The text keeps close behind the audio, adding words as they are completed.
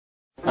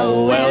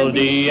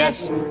O-L-D-S,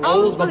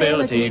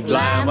 Oldsmobility,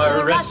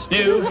 glamorous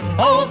new.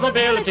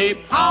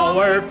 Oldsmobility,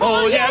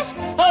 powerful, yes.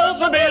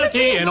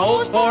 Oldsmobility in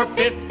Olds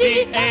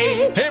 458.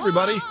 Hey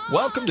everybody,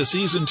 welcome to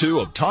Season 2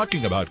 of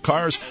Talking About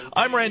Cars.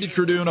 I'm Randy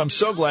Cardoon. I'm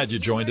so glad you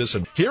joined us.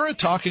 And here at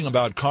Talking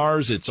About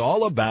Cars, it's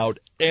all about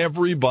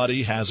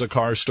everybody has a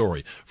car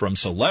story, from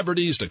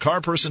celebrities to car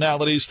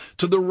personalities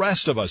to the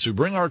rest of us who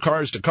bring our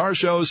cars to car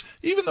shows.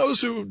 Even those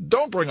who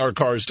don't bring our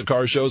cars to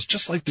car shows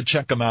just like to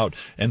check them out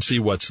and see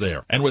what's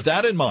there. And with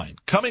that in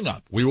mind, coming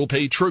up, we will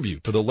pay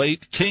tribute to the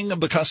late king of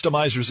the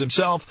customizers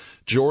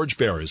himself, George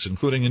Barris,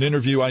 including an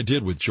interview I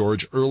did with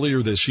George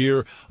earlier this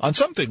year on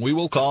something we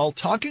will call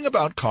Talking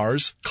About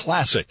Cars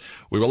Classic.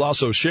 We will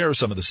also share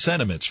some of the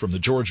sentiments from the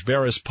George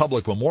Barris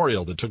Public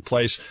Memorial that took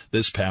place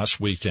this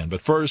past weekend.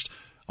 But first,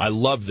 I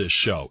love this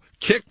show.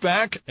 Kick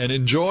back and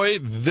enjoy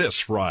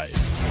this ride.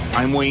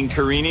 I'm Wayne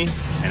Carini,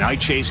 and I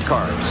chase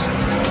cars.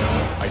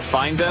 I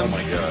find them,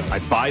 I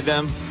buy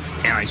them,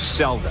 and I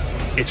sell them.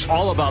 It's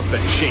all about the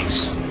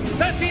chase.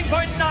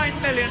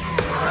 13.9 million.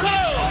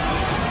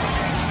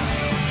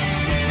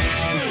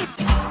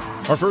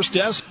 Our first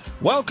guest,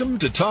 welcome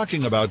to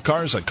Talking About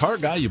Cars, a car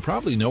guy you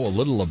probably know a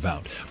little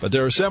about. But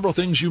there are several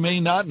things you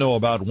may not know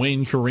about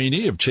Wayne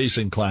Carini of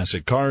Chasing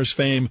Classic Cars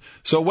fame.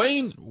 So,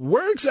 Wayne,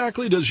 where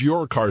exactly does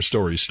your car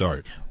story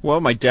start? Well,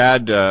 my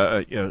dad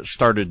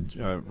started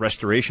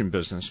restoration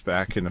business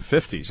back in the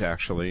 50s,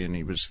 actually, and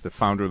he was the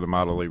founder of the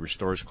Model A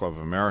Restorers Club of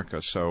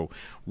America. So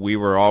we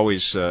were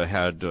always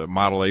had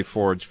Model A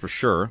Fords for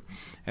sure.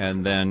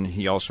 And then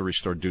he also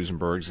restored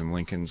Duesenbergs and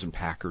Lincolns and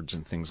Packards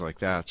and things like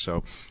that.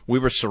 So we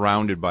were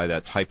surrounded by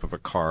that type of a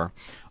car.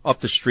 Up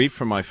the street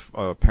from my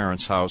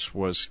parents' house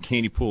was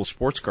Candy Pool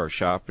Sports Car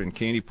Shop, and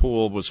Candy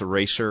Pool was a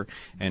racer,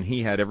 and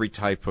he had every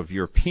type of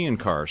European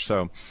car.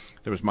 So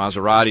there was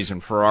Maseratis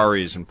and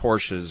Ferraris and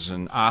Porsches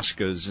and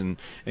Oscars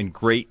and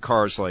great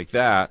cars like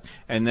that.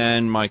 And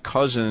then my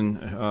cousin,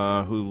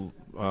 who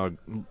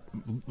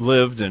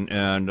lived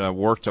and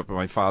worked up at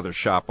my father's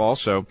shop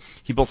also,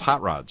 he built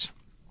hot rods.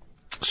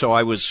 So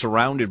I was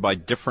surrounded by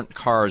different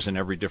cars in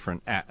every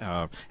different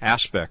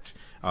aspect,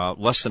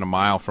 less than a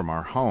mile from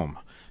our home.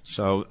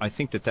 So I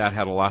think that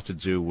had a lot to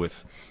do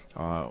with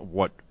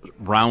what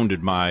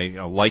rounded my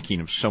liking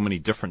of so many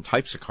different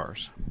types of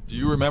cars. Do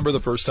you remember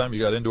the first time you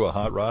got into a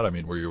hot rod? I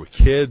mean, were you a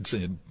kid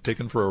and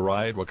taken for a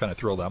ride? What kind of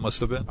thrill that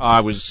must have been?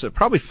 I was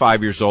probably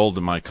 5 years old,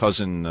 and my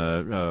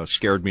cousin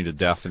scared me to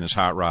death in his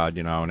hot rod,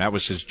 and that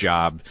was his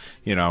job,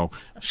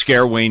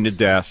 scare Wayne to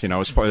death. It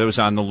was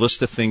on the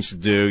list of things to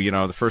do.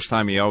 The first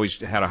time he always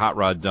had a hot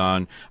rod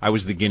done, I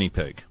was the guinea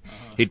pig.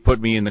 He'd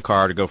put me in the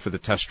car to go for the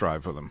test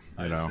drive with him,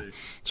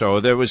 So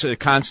there was a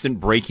constant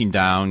breaking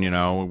down,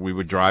 we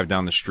would drive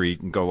down the street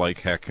and go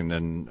like heck, and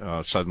then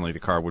suddenly the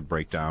car would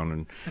break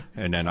down,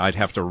 and then I'd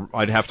have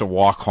to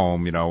walk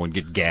home, and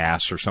get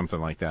gas or something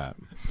like that.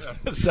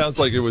 It sounds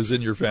like it was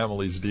in your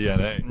family's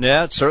DNA.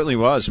 Yeah, it certainly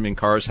was. I mean,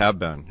 cars have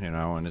been,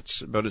 and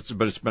it's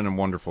been a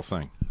wonderful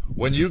thing.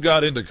 When you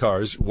got into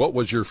cars, what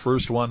was your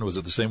first one? Was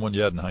it the same one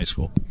you had in high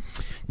school?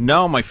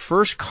 No, my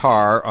first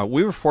car,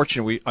 we were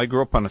fortunate. I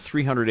grew up on a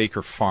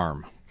 300-acre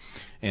farm,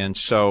 and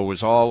so it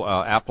was all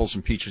apples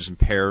and peaches and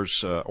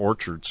pears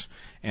orchards.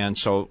 And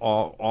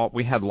so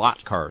we had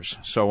lot cars.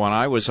 So when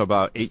I was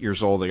about 8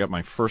 years old, I got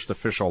my first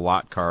official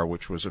lot car,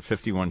 which was a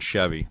 51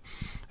 Chevy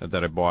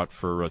that I bought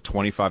for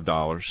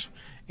 $25.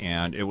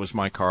 And it was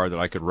my car that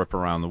I could rip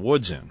around the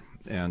woods in.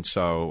 And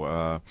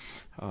so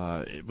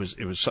it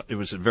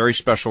was a very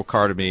special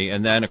car to me.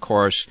 And then, of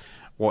course,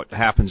 what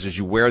happens is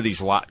you wear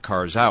these lot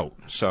cars out.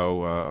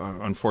 So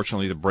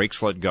unfortunately, the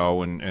brakes let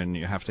go, and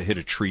you have to hit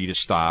a tree to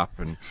stop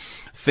and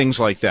things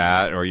like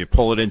that, or you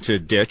pull it into a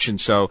ditch, and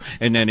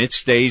then it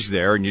stays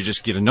there, and you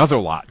just get another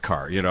lot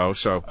car,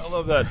 So I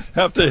love that.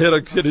 Have to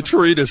hit a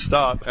tree to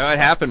stop. It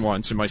happened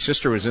once, and my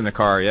sister was in the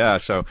car. Yeah,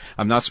 so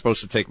I'm not supposed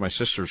to take my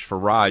sisters for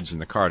rides in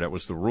the car. That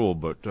was the rule.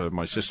 But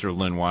my sister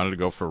Lynn wanted to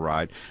go for a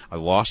ride. I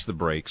lost the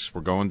brakes. We're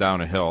going down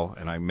a hill,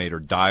 and I made her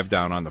dive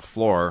down on the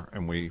floor,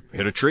 and we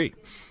hit a tree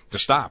to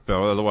stop.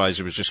 Otherwise,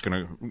 it was just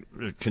going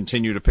to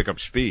continue to pick up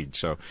speed.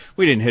 So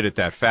we didn't hit it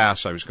that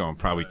fast. I was going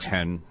probably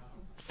 10,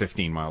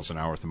 15 miles an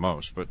hour at the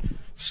most, but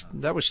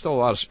that was still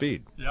a lot of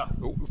speed. Yeah.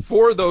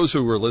 For those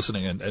who were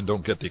listening and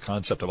don't get the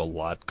concept of a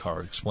lot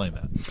car, explain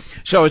that.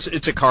 So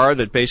it's a car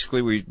that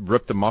basically we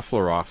rip the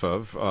muffler off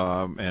of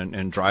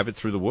and drive it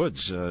through the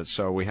woods.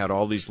 So we had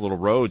all these little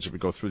roads that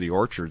would go through the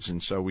orchards,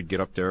 and so we'd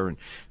get up there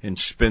and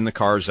spin the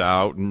cars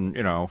out and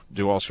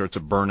do all sorts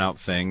of burnout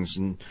things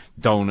and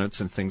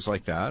donuts and things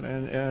like that.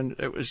 And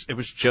it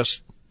was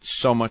just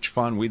so much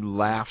fun. We'd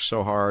laugh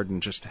so hard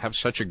and just have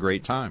such a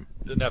great time.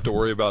 Didn't have to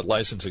worry about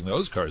licensing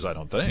those cars, I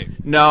don't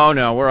think.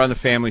 No, we're on the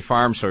family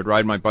farm, so I'd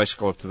ride my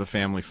bicycle up to the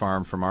family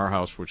farm from our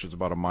house, which is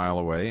about a mile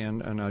away,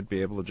 and I'd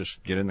be able to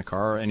just get in the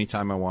car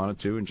anytime I wanted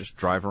to and just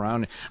drive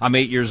around. I'm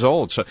 8 years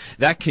old, so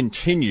that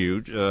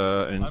continued.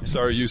 I'm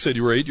sorry, you said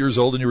you were 8 years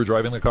old and you were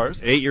driving the cars?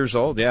 8 years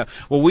old, yeah.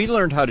 Well, we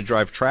learned how to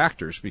drive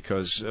tractors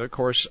because, of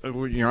course,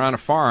 when you're on a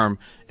farm,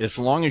 as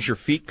long as your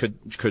feet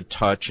could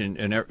touch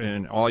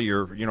and all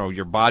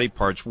your body body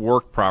parts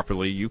worked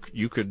properly,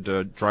 you could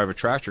drive a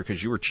tractor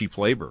because you were cheap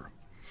labor.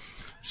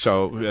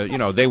 So,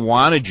 they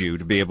wanted you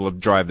to be able to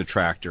drive the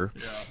tractor.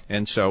 Yeah.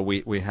 And so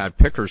we had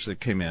pickers that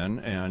came in,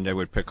 and they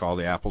would pick all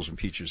the apples and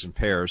peaches and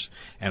pears,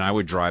 and I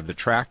would drive the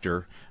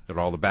tractor that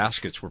all the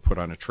baskets were put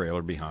on a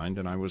trailer behind,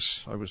 and I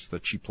was the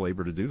cheap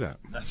labor to do that.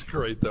 That's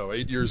great, though.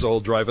 8 years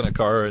old, driving a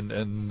car and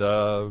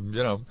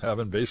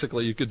having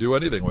basically you could do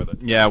anything with it.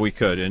 Yeah, we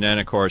could. And then,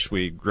 of course,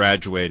 we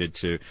graduated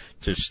to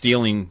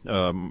stealing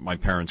my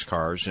parents'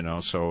 cars,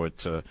 So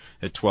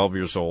at 12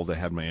 years old, I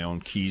had my own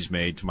keys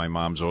made to my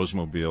mom's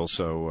Oldsmobile,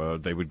 so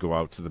they would go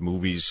out to the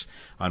movies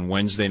on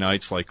Wednesday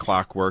nights like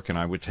clockwork, and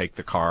I would take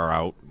the car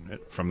out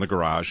from the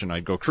garage, and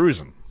I'd go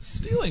cruising.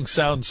 Stealing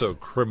sounds so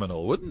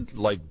criminal. Wouldn't,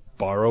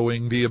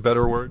 borrowing be a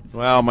better word?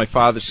 Well, my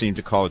father seemed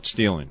to call it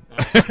stealing.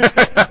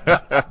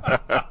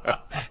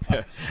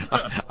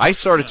 I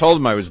sort of told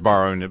him I was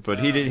borrowing it, but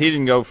he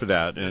didn't go for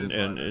that,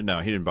 and no,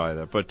 he didn't buy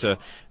that. But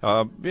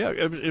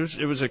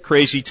it was a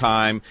crazy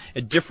time,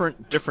 a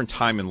different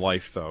time in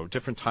life, though,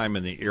 different time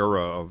in the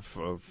era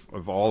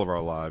of all of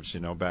our lives.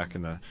 Back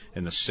in the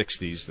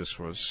 60s, this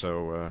was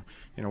so.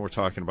 We're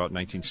talking about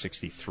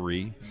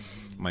 1963.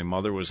 My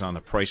mother was on The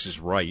Price is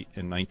Right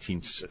in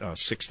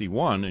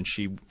 1961, and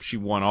she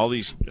won all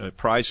these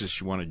prizes.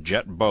 She won a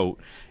jet boat,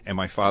 and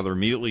my father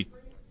immediately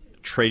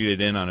traded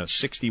it in on a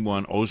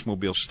 61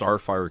 Oldsmobile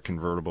Starfire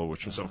convertible,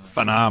 which was a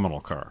phenomenal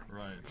car.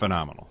 Right.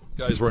 Phenomenal.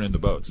 You guys weren't into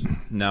boats?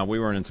 No, we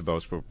weren't into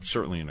boats, but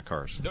certainly into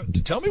cars.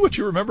 Tell me what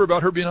you remember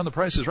about her being on The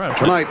Price is Right.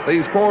 Tonight,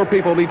 these four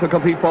people meet to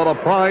compete for the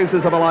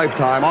prizes of a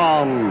lifetime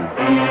on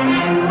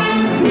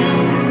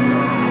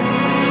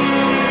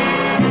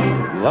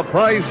The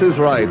Price is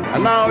Right.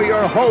 And now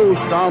your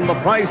host on The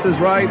Price is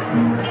Right,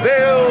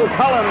 Bill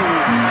Cullen.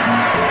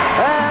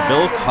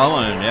 Bill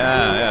Cullen,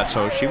 yeah.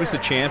 So she was the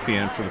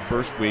champion for the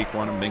first week,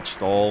 won a mink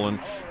stole and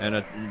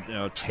a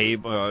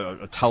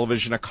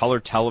television, a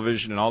color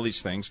television, and all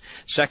these things.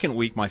 Second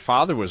week, my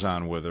father was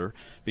on with her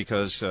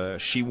because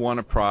she won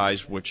a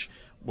prize which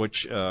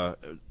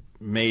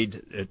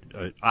made it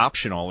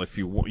optional if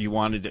you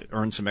wanted to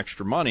earn some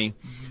extra money.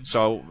 Mm-hmm.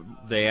 So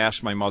they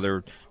asked my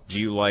mother, do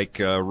you like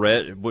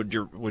red? Would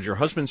your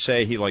husband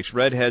say he likes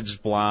redheads,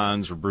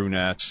 blondes, or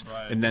brunettes?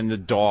 Right. And then the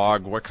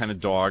dog, what kind of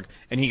dog?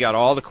 And he got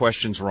all the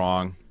questions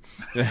wrong.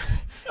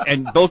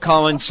 And Bill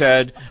Cullen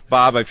said,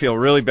 Bob, I feel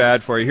really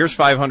bad for you. Here's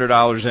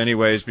 $500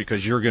 anyways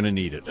because you're going to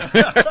need it.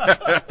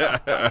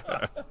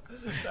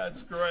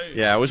 That's great.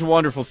 Yeah, it was a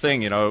wonderful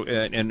thing,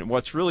 And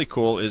what's really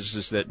cool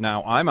is that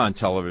now I'm on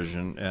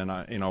television, and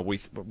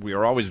we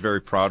are always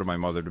very proud of my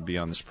mother to be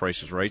on this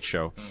Price is Right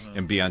show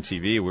and be on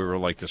TV. We were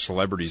like the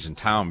celebrities in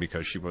town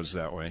because she was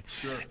that way.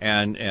 Sure.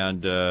 And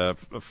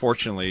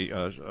unfortunately,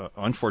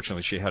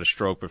 she had a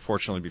stroke. But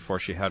fortunately, before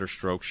she had her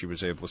stroke, she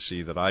was able to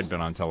see that I'd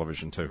been on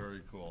television too.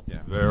 Very cool.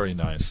 Yeah. Very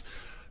nice.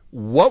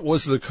 What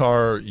was the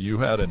car you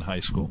had in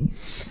high school?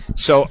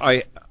 So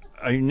I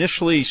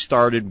initially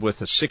started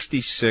with a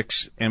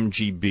 66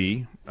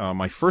 MGB.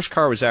 My first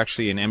car was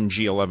actually an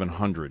MG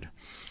 1100,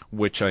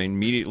 which I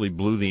immediately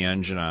blew the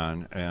engine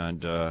on,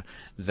 and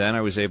then I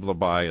was able to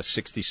buy a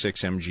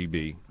 66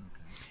 MGB,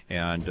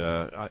 and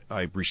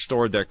I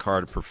restored that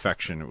car to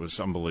perfection. It was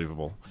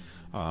unbelievable.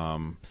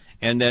 And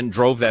then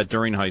drove that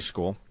during high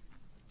school.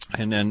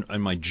 And then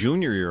in my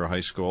junior year of high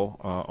school,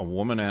 a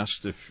woman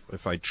asked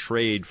if I'd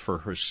trade for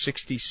her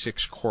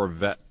 66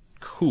 Corvette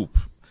Coupe,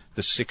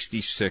 the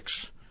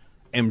 66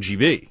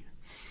 MGB,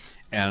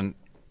 and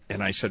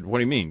I said, what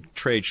do you mean,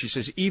 trade? She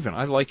says, even.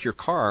 I like your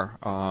car.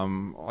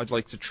 I'd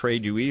like to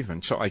trade you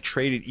even. So I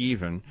traded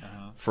even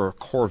for a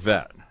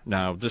Corvette.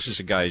 Now, this is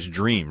a guy's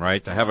dream,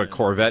 right, to have a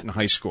Corvette in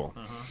high school.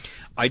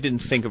 I didn't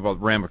think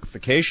about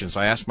ramifications.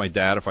 I asked my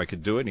dad if I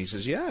could do it, and he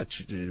says, yeah,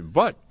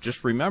 but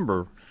just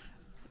remember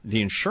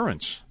the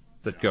insurance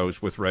that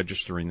goes with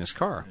registering this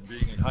car. And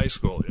being in high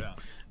school, yeah.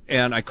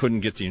 And I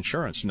couldn't get the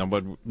insurance.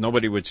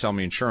 Nobody would sell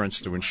me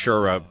insurance to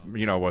insure a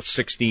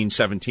 16,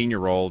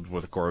 17-year-old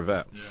with a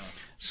Corvette. Yeah.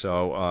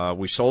 So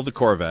we sold the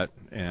Corvette,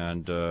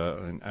 and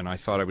I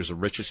thought I was the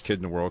richest kid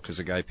in the world because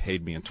the guy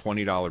paid me in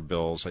 $20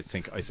 bills. I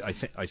think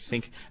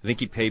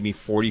he paid me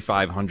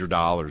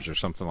 $4,500 or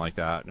something like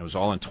that, and it was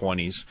all in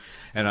 20s.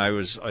 And I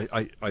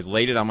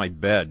laid it on my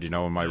bed, in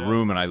my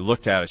room, and I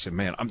looked at it. I said,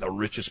 "Man, I'm the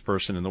richest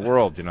person in the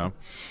world,"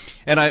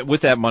 And with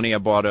that money, I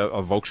bought a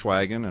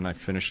Volkswagen, and I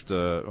finished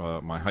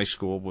my high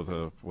school with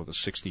a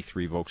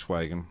 '63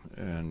 Volkswagen,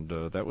 and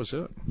that was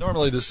it.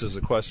 Normally, this is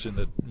a question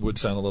that would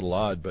sound a little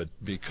odd, but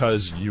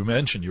because you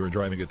mentioned you were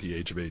driving at the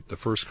age of 8, the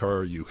first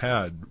car you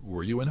had,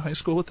 were you in high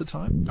school at the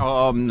time?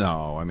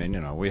 No. I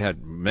mean, we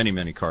had many,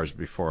 many cars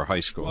before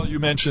high school. Well, you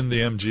mentioned the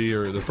MG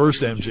or the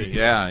first MG.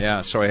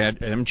 Yeah. So I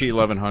had an MG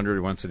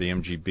 1100, went to the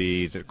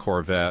MGB, the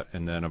Corvette,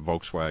 and then a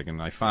Volkswagen.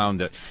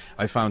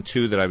 I found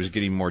too that I was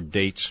getting more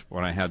dates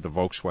when I had the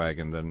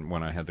Volkswagen than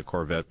when I had the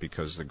Corvette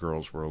because the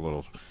girls were a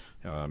little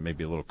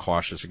maybe a little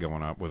cautious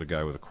going out with a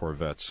guy with a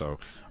Corvette. So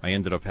I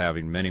ended up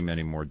having many,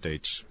 many more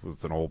dates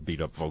with an old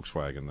beat-up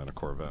Volkswagen than a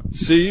Corvette.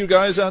 See you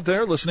guys out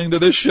there listening to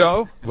this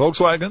show.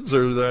 Volkswagens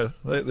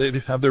they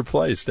have their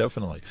place,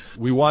 definitely.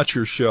 We watch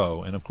your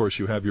show, and of course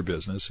you have your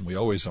business, and we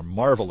always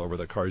marvel over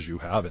the cars you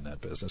have in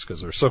that business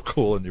because they're so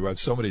cool, and you have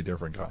so many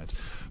different kinds.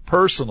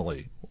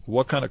 Personally,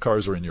 what kind of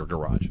cars are in your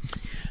garage?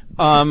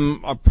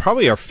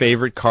 Probably our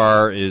favorite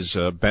car is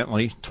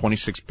Bentley,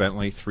 26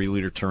 Bentley,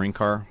 3-liter touring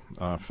car.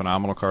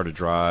 Phenomenal car to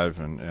drive,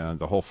 and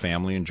the whole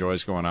family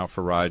enjoys going out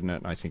for riding it,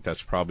 and I think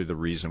that's probably the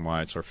reason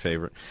why it's our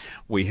favorite.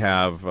 We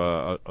have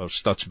a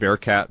Stutz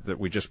Bearcat that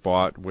we just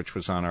bought, which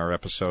was on our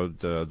episode,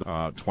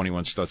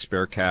 21 Stutz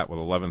Bearcat with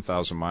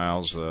 11,000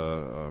 miles.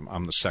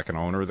 I'm the second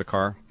owner of the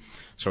car.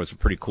 So it's a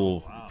pretty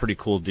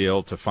cool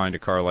deal to find a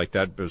car like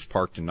that. It was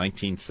parked in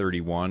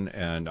 1931,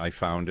 and I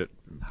found it.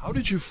 How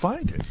did you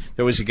find it?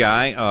 There was a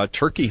guy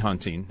turkey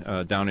hunting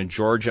down in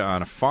Georgia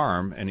on a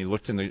farm, and he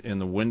looked in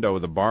the window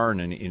of the barn,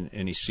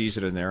 and he sees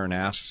it in there and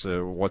asks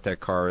what that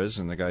car is,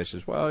 and the guy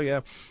says, "Well,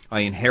 yeah,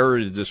 I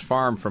inherited this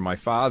farm from my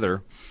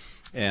father,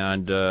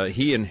 and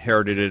he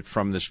inherited it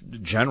from this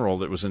general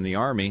that was in the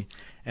Army,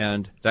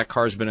 and that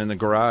car's been in the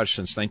garage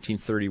since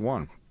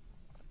 1931."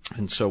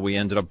 And so we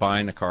ended up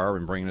buying the car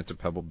and bringing it to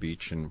Pebble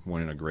Beach and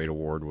winning a great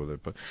award with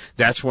it. But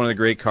that's one of the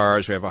great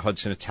cars. We have a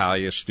Hudson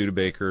Italia,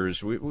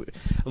 Studebakers,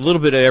 a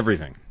little bit of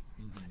everything.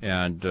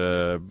 And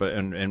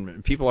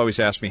people always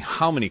ask me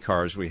how many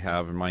cars we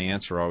have, and my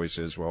answer always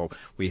is, well,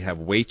 we have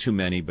way too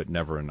many, but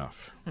never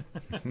enough.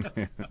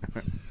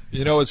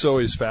 You know, it's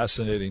always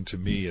fascinating to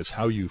me is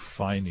how you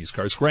find these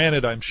cars.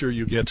 Granted, I'm sure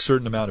you get a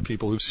certain amount of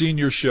people who've seen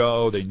your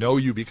show. They know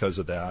you because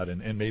of that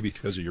and maybe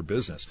because of your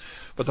business.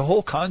 But the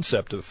whole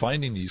concept of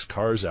finding these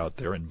cars out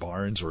there in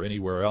barns or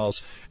anywhere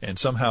else and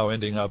somehow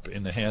ending up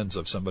in the hands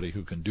of somebody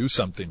who can do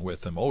something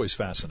with them always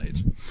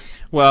fascinates me.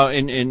 Well,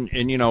 and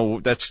you know,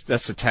 that's the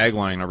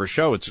tagline of our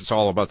show. It's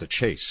all about the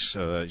chase.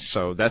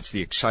 So that's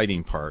the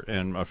exciting part.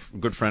 And a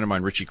good friend of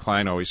mine, Richie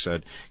Klein, always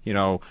said, you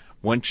know,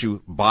 once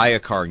you buy a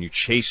car and you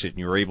chase it and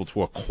you're able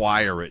to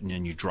acquire it and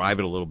then you drive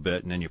it a little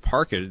bit and then you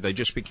park it, they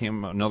just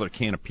became another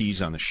can of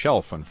peas on the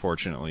shelf,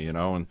 unfortunately, you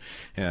know.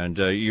 And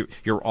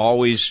you're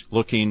always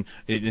looking,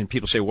 and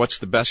people say, what's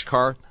the best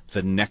car?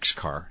 The next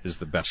car is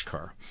the best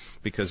car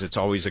because it's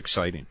always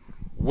exciting.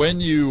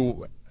 When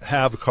you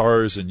have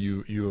cars and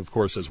you of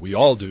course, as we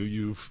all do,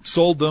 you've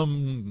sold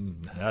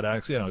them,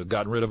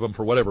 gotten rid of them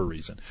for whatever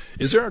reason.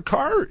 Is there a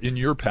car in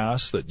your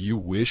past that you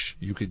wish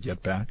you could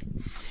get back?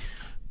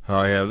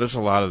 Oh, yeah, there's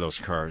a lot of those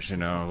cars, you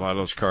know, a lot of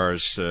those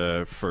cars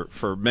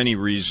for many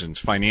reasons.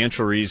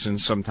 Financial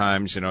reasons,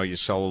 sometimes, you know, you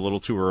sell a little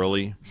too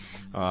early.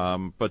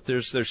 But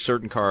there's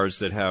certain cars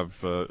that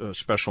have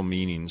special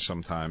meanings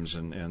sometimes,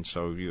 and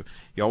so you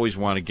always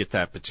want to get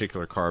that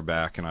particular car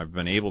back, and I've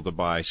been able to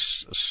buy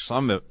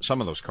some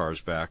of those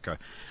cars back.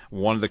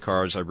 One of the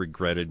cars I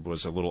regretted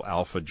was a little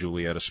Alfa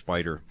Giulietta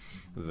Spider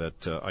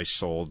that I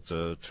sold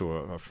to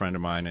a friend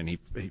of mine, and he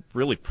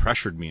really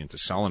pressured me into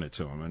selling it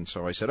to him. And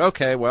so I said,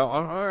 okay, well,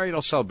 all right,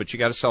 I'll sell it, but you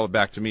got to sell it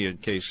back to me in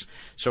case.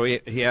 So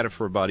he had it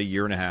for about a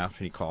year and a half,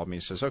 and he called me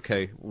and says,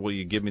 okay, will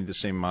you give me the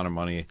same amount of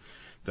money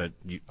that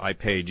I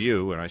paid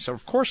you? And I said,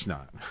 of course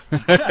not.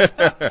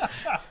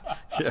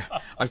 Yeah,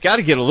 I've got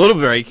to get a little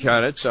break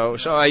on it. So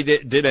I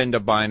did end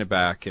up buying it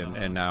back,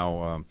 and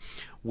now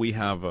we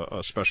have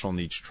a special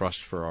needs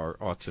trust for our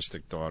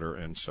autistic daughter,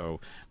 and so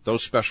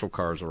those special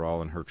cars are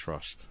all in her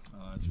trust.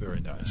 That's very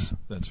nice.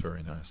 That's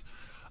very nice.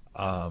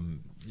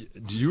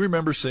 Do you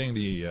remember seeing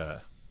the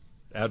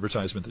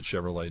advertisement that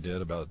Chevrolet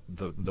did about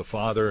the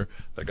father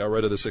that got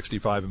rid of the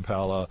 65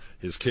 Impala?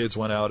 His kids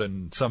went out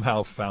and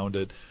somehow found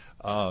it.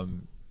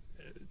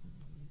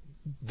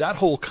 That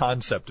whole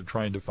concept of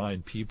trying to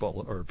find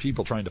people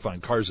trying to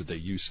find cars that they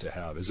used to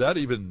have, is that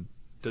even,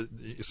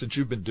 since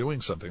you've been doing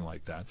something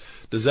like that,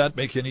 does that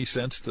make any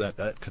sense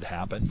that could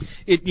happen?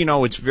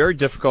 It's very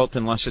difficult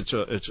unless it's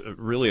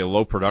really a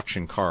low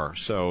production car.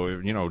 So,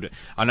 and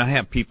I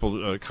have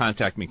people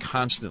contact me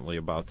constantly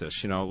about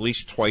this, at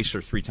least twice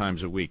or three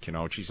times a week,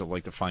 geez, I'd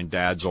like to find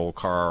Dad's old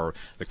car or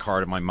the car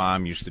that my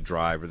mom used to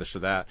drive or this or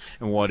that.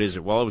 And what is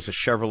it? Well, it was a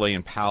Chevrolet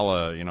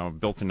Impala,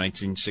 built in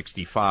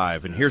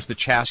 1965, and here's the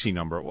chassis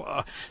number.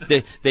 Well,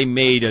 they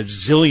made a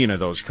zillion of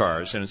those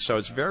cars, and so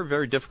it's very,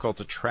 very difficult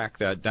to track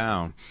that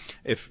down.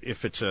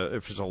 If it's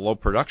a low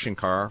production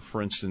car,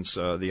 for instance,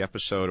 the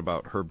episode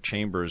about Herb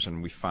Chambers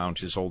and we found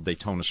his old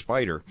Daytona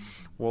Spider,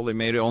 well, they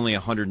made only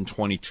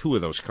 122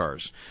 of those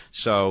cars.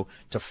 So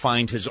to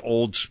find his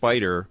old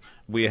Spider,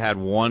 we had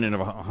 1 in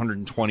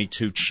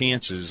 122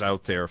 chances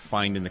out there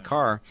finding the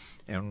car,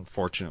 and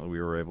fortunately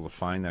we were able to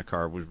find that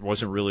car. It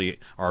wasn't really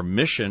our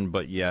mission,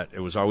 but yet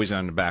it was always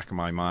on the back of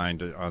my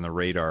mind, on the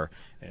radar,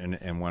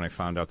 and when I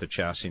found out the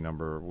chassis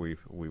number, we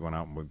went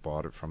out and we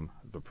bought it from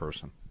the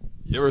person.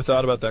 You ever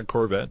thought about that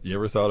Corvette? You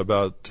ever thought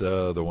about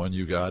the one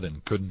you got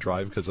and couldn't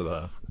drive because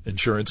of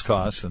insurance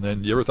costs, and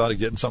then you ever thought of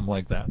getting something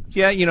like that?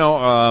 Yeah,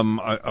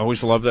 I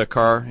always loved that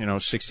car.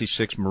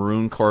 66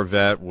 maroon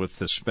Corvette with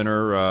the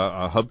spinner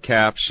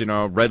hubcaps,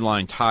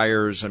 Redline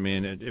tires. I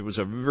mean, it was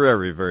a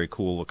very, very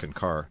cool looking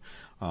car.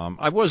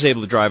 I was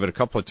able to drive it a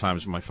couple of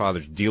times with my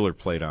father's dealer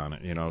plate on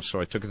it, so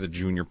I took it to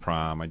junior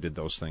prom. I did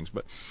those things.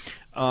 But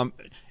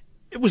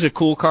it was a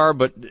cool car,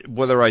 but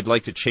whether I'd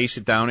like to chase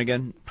it down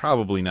again,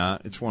 probably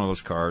not. It's one of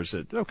those cars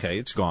that, okay,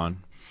 it's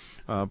gone.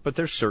 But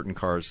there's certain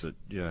cars that,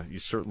 you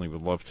certainly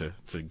would love to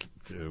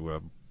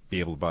be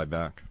able to buy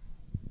back.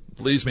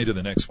 Leads me to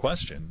the next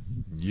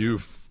question. You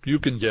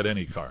can get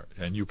any car,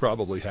 and you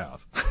probably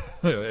have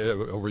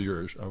over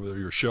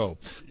your show.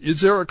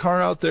 Is there a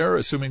car out there,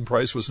 assuming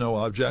price was no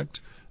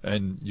object,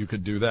 and you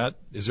could do that?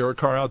 Is there a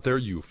car out there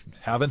you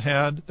haven't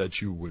had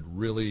that you would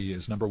really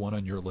is number one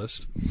on your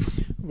list?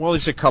 Well,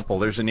 there's a couple.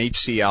 There's an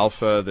HC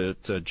Alpha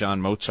that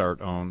John Mozart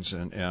owns,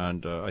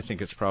 and I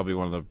think it's probably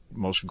one of the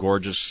most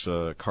gorgeous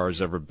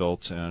cars ever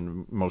built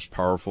and most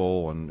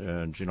powerful,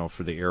 and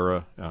for the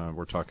era.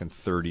 We're talking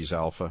 30s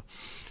Alpha.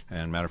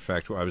 And matter of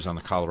fact, I was on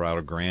the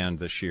Colorado Grand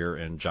this year,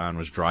 and John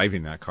was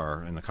driving that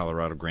car in the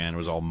Colorado Grand. It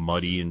was all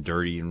muddy and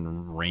dirty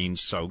and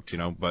rain-soaked,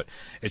 but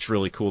it's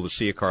really cool to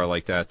see a car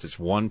like that that's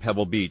won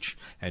Pebble Beach,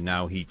 and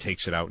now he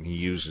takes it out and he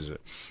uses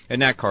it.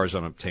 And that car is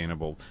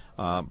unobtainable.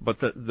 But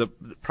the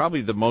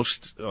probably the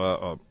most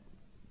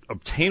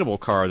obtainable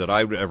car that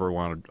I would ever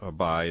want to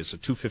buy is a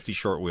 250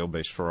 short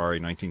wheelbase Ferrari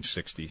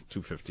 1960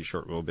 250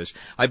 short wheelbase.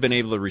 I've been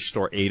able to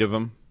restore 8 of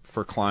them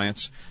for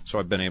clients, so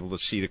I've been able to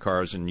see the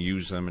cars and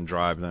use them and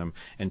drive them.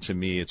 And to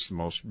me, it's the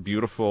most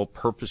beautiful,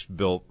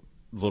 purpose-built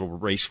little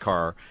race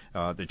car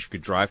that you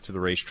could drive to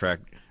the racetrack,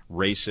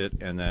 race it,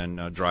 and then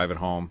drive it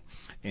home.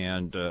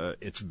 And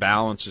its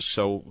balance is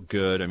so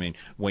good. I mean,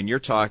 when you're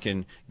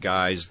talking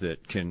guys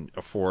that can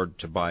afford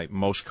to buy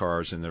most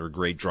cars and they're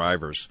great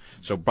drivers.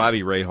 So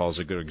Bobby Rahal is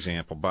a good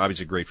example.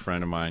 Bobby's a great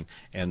friend of mine,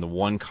 and the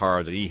one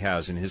car that he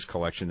has in his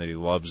collection that he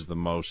loves the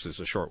most is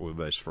a short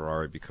wheelbase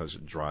Ferrari because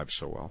it drives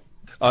so well.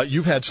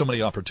 You've had so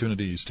many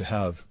opportunities to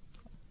have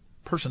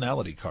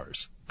personality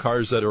cars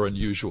that are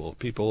unusual,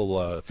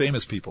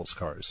 famous people's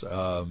cars.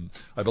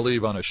 I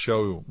believe on a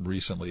show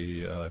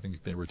recently, I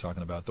think they were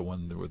talking about the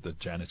one with the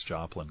Janis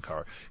Joplin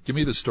car. Give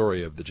me the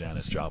story of the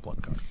Janis Joplin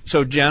car.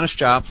 So Janis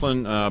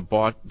Joplin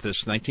bought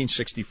this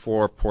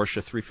 1964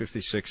 Porsche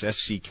 356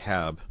 SC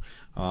cab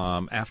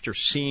after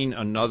seeing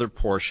another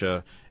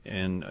Porsche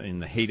in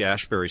the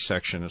Haight-Ashbury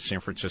section of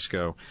San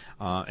Francisco,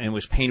 and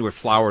was painted with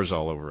flowers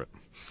all over it.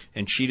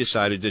 And she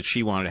decided that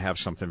she wanted to have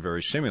something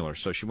very similar.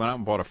 So she went out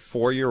and bought a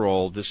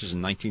 4-year-old, this is in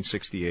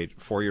 1968,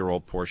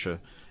 4-year-old Porsche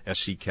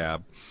SC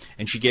cab.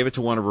 And she gave it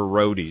to one of her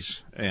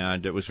roadies,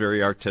 and it was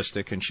very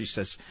artistic. And she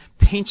says,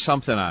 paint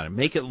something on it,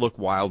 make it look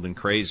wild and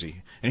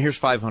crazy. And here's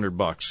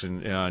 $500,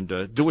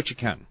 and do what you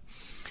can.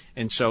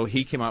 And so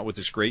he came out with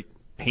this great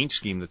paint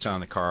scheme that's on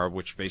the car,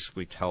 which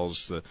basically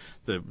tells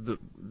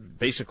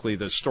basically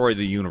the story of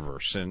the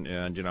universe,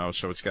 and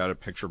so it's got a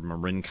picture of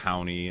Marin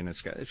County, and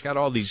it's got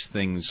all these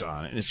things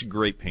on it, and it's a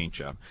great paint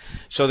job.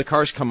 So the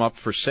car's come up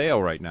for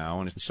sale right now,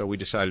 and so we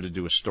decided to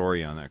do a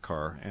story on that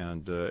car,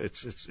 and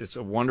it's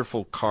a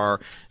wonderful car.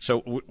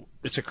 So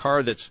it's a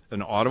car that's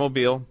an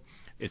automobile,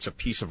 it's a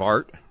piece of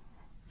art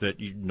that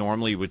you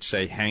normally would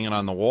say hanging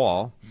on the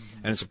wall,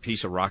 and it's a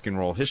piece of rock and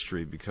roll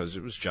history because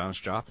it was Janis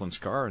Joplin's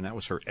car, and that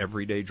was her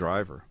everyday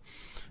driver.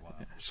 Wow.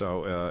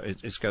 So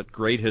it's got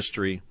great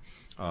history.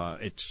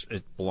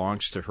 It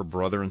belongs to her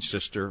brother and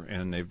sister,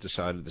 and they've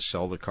decided to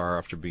sell the car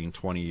after being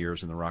 20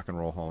 years in the Rock and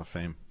Roll Hall of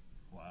Fame.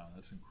 Wow,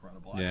 that's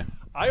incredible. Yeah.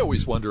 I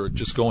always wonder,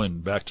 just going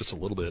back just a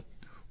little bit,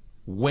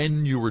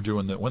 when you were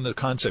doing when the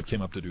concept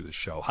came up to do the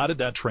show, how did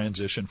that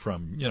transition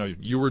from,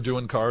 you were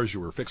doing cars,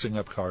 you were fixing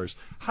up cars.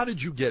 How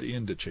did you get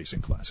into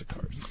chasing classic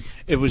cars?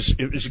 It was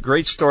a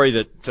great story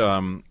that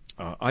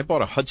I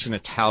bought a Hudson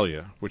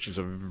Italia, which is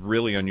a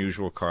really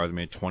unusual car. They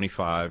made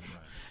 25,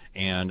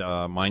 and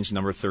mine's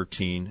number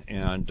 13.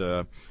 And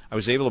I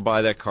was able to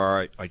buy that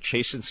car. I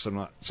chased it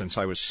since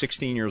I was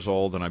 16 years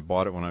old, and I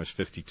bought it when I was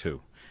 52.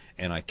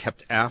 And I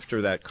kept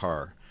after that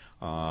car.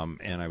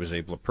 And I was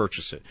able to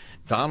purchase it.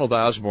 Donald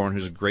Osborne,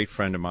 who's a great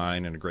friend of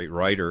mine and a great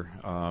writer,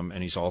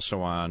 and he's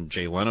also on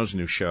Jay Leno's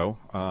new show,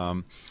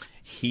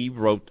 he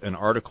wrote an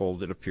article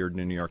that appeared in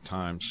the New York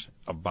Times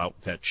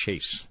about that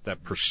chase,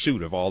 that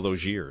pursuit of all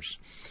those years.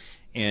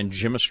 And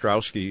Jim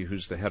Ostrowski,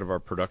 who's the head of our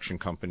production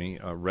company,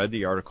 read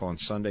the article on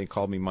Sunday,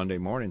 called me Monday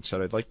morning and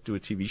said, I'd like to do a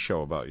TV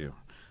show about you.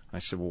 I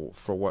said, well,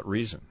 for what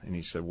reason? And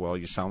he said, well,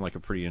 you sound like a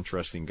pretty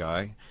interesting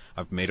guy.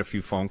 I've made a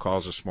few phone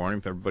calls this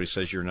morning. Everybody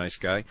says you're a nice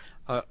guy.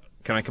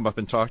 Can I come up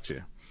and talk to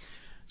you?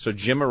 So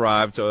Jim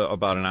arrived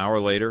about an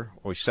hour later.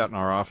 We sat in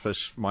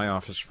my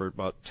office, for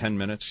about 10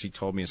 minutes. He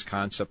told me his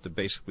concept to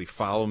basically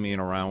follow me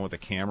around with a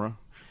camera.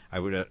 I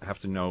would have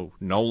to know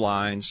no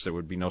lines. There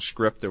would be no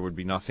script. There would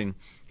be nothing.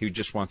 He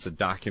just wants to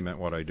document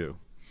what I do.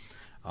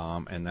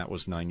 And that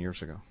was 9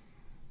 years ago.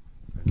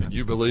 Can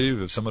you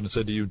believe if someone had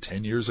said to you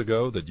 10 years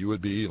ago that you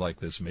would be like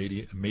this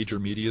major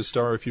media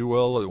star, if you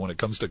will, when it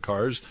comes to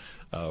cars?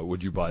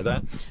 Would you buy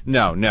that?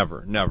 No,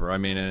 never. I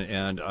mean,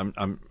 and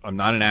I'm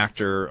not an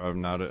actor.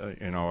 I'm not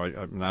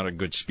I'm not a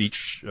good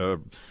speech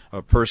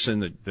a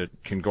person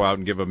that can go out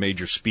and give a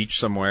major speech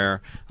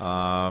somewhere.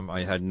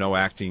 I had no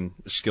acting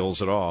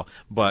skills at all.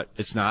 But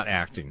it's not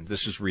acting.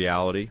 This is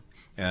reality.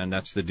 And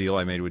that's the deal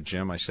I made with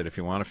Jim. I said, if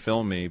you want to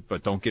film me,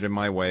 but don't get in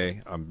my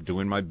way, I'm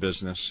doing my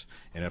business.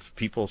 And if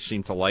people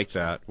seem to like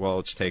that, well,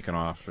 it's taken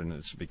off and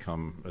it's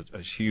become a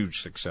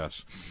huge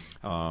success.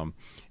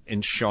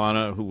 And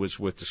Shauna, who was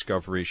with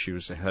Discovery, she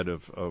was the head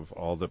of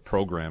all the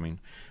programming.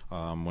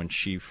 When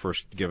she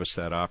first gave us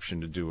that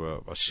option to do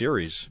a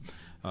series,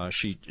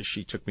 she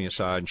took me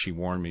aside and she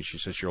warned me. She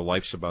says, your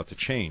life's about to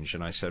change.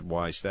 And I said,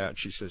 why is that?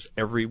 She says,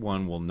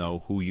 everyone will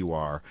know who you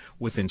are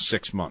within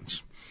 6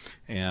 months.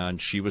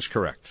 And she was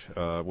correct.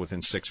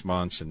 Within 6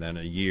 months and then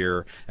a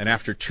year. And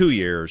after 2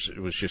 years, it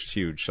was just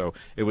huge. So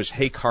it was,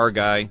 hey, car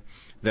guy.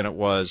 Then it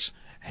was,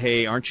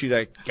 hey, aren't you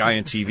that guy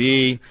on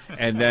TV?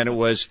 And then it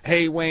was,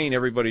 hey, Wayne,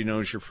 everybody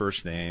knows your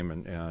first name.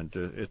 And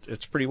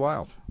it's pretty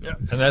wild. Yeah,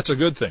 and that's a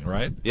good thing,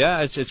 right?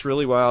 Yeah, it's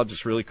really wild,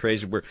 just really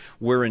crazy.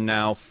 We're in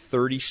now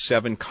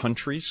 37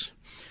 countries.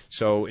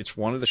 So it's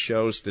one of the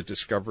shows that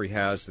Discovery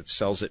has that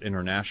sells it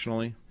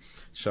internationally.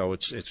 So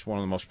it's one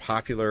of the most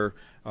popular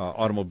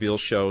automobile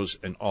shows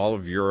in all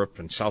of Europe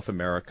and South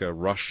America,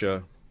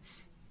 Russia.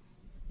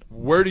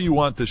 Where do you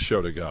want this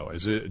show to go?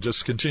 Is it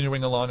just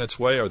continuing along its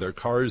way? Are there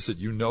cars that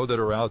you know that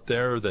are out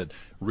there that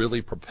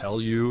really propel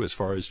you as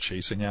far as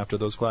chasing after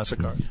those classic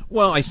cars?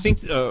 Well, I think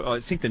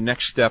the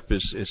next step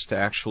is to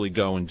actually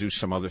go and do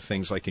some other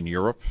things like in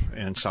Europe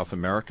and South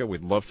America.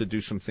 We'd love to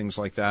do some things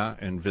like that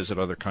and visit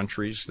other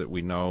countries that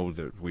we know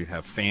that we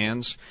have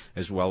fans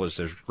as well as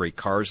there's great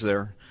cars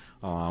there.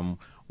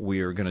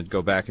 We are going to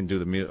go back and do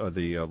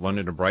the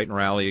London to Brighton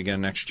rally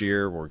again next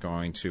year. We're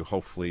going to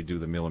hopefully do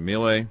the Mille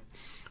Miglia.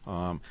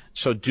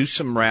 So do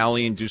some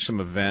rallying, do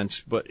some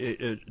events, but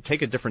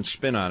take a different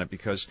spin on it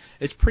because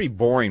it's pretty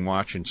boring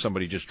watching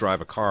somebody just drive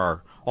a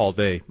car all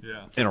day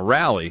in a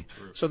rally.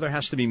 True. So there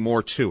has to be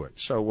more to it.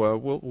 So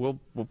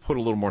we'll put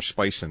a little more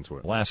spice into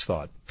it. Last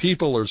thought.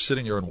 People are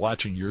sitting here and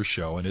watching your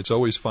show, and it's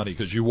always funny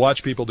because you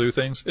watch people do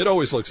things. It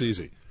always looks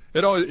easy.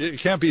 It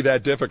can't be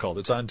that difficult.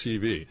 It's on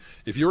TV.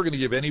 If you were going to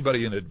give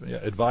anybody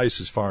advice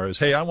as far as,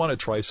 hey, I want to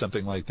try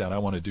something like that, I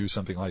want to do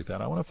something like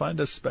that, I want to find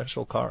a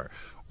special car,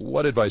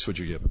 what advice would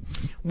you give them?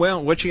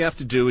 Well, what you have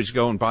to do is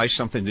go and buy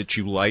something that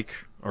you like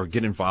or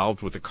get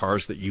involved with the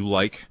cars that you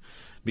like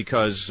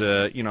because,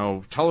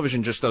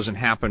 television just doesn't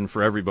happen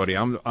for everybody.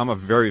 I'm a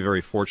very,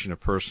 very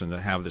fortunate person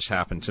to have this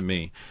happen to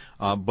me.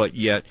 But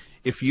yet,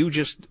 if you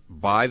just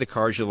buy the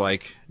cars you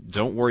like,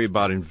 don't worry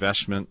about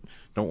investment,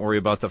 don't worry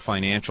about the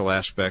financial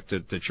aspect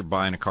that you're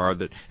buying a car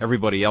that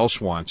everybody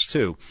else wants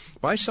too.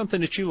 Buy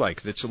something that you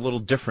like that's a little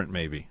different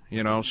maybe,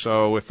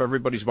 So if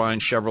everybody's buying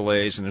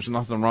Chevrolets, and there's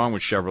nothing wrong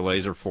with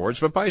Chevrolets or Fords,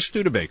 but buy a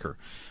Studebaker,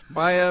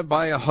 buy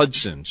a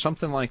Hudson,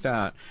 something like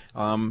that.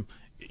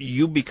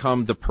 You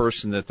become the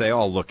person that they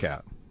all look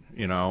at,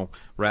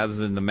 rather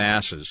than the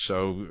masses.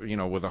 So,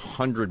 with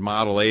 100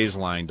 Model A's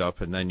lined up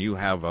and then you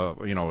have a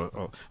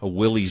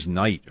Willys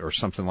Knight or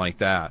something like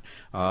that,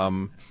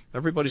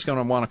 everybody's going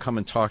to want to come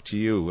and talk to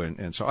you.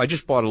 And so I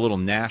just bought a little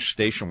Nash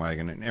station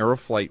wagon, an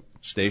Aeroflight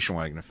station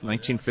wagon,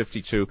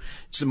 1952.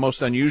 It's the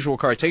most unusual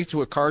car. I take it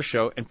to a car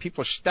show, and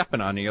people are stepping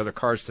on the other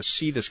cars to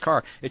see this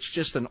car. It's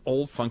just an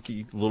old,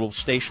 funky little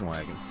station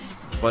wagon.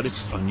 But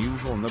it's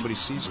unusual, and nobody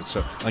sees it.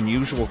 So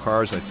unusual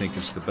cars, I think,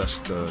 is the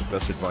best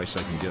advice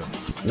I can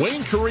give.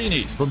 Wayne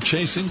Carini from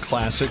Chasing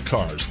Classic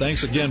Cars.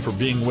 Thanks again for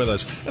being with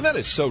us. And that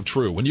is so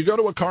true. When you go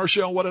to a car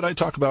show, what did I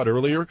talk about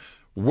earlier?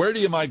 Where do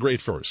you migrate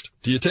first?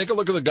 Do you take a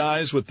look at the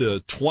guys with the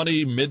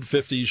 20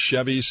 mid-50s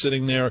Chevy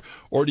sitting there,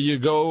 or do you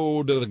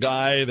go to the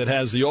guy that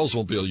has the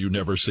Oldsmobile you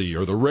never see,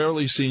 or the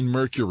rarely seen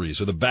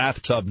Mercuries, or the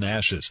bathtub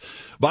Nashes?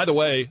 By the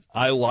way,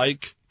 I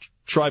like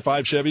Tri-5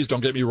 Chevys, don't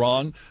get me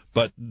wrong,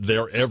 but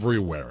they're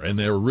everywhere, and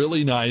they're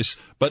really nice.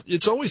 But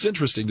it's always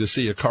interesting to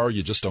see a car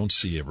you just don't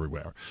see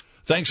everywhere.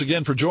 Thanks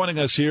again for joining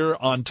us here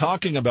on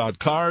Talking About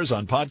Cars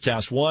on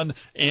Podcast One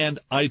and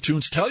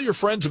iTunes. Tell your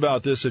friends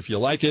about this if you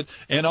like it.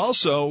 And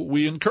also,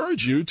 we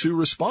encourage you to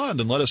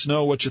respond and let us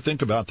know what you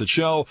think about the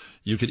show.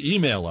 You could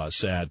email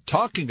us at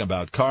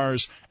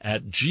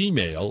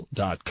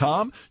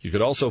talkingaboutcars@gmail.com. You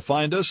could also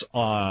find us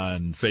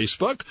on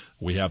Facebook.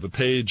 We have a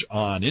page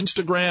on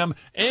Instagram.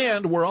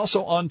 And we're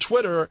also on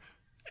Twitter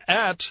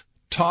at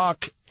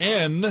Talk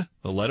N,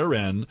 the letter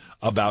N,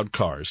 about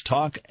cars.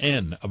 Talk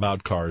N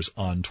about cars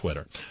on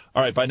Twitter.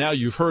 All right, by now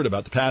you've heard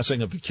about the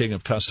passing of the king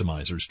of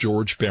customizers,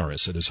 George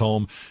Barris, at his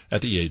home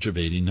at the age of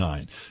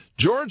 89.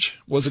 George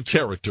was a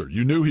character.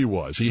 You knew he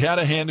was. He had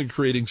a hand in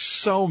creating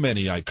so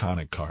many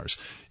iconic cars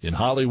in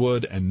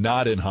Hollywood and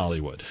not in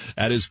Hollywood.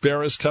 At his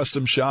Barris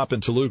custom shop in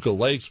Toluca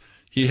Lake,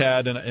 he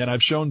had, and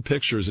I've shown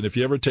pictures, and if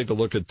you ever take a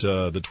look at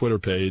the Twitter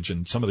page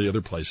and some of the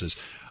other places,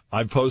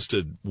 I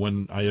posted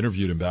when I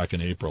interviewed him back in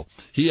April,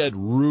 he had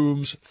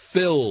rooms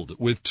filled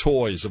with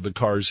toys of the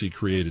cars he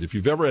created. If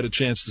you've ever had a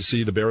chance to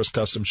see the Barris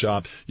Custom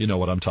Shop, you know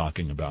what I'm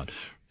talking about.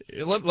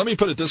 Let me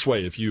put it this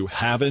way. If you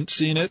haven't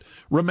seen it,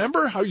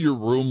 remember how your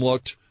room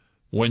looked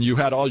when you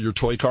had all your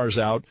toy cars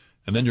out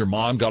and then your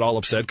mom got all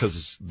upset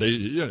because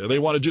they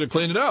wanted you to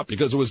clean it up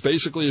because it was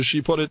basically, as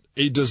she put it,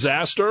 a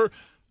disaster?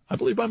 I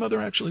believe my mother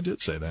actually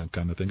did say that,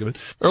 kind of think of it.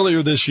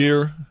 Earlier this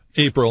year,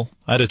 April,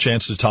 I had a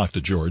chance to talk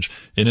to George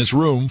in his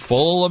room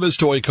full of his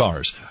toy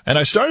cars. And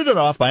I started it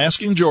off by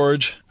asking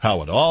George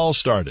how it all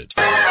started.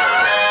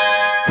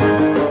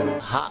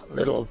 Hot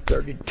little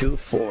 32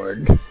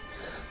 Ford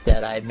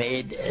that I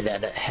made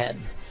that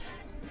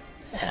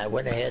I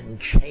went ahead and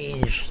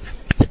changed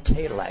the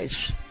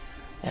taillights,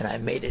 and I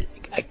made it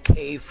a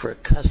K for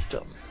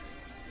custom.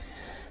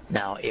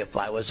 Now, if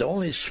I was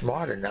only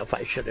smart enough,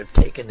 I should have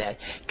taken that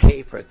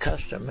K for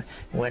custom,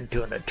 went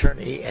to an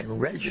attorney, and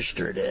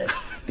registered it,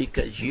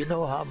 because you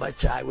know how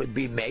much I would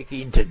be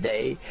making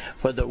today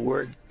for the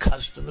word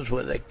customs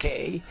with a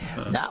K,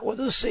 not with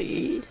a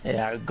C. In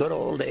our good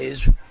old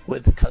days,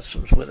 with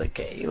customs with a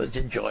K. It was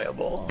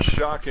enjoyable.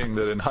 Shocking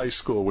that in high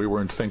school we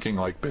weren't thinking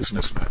like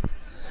businessmen.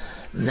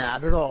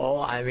 Not at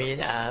all. I mean,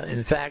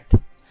 in fact,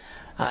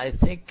 I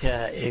think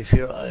if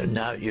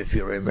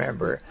you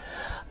remember,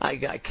 I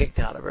got kicked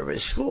out of every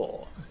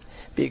school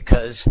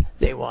because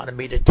they wanted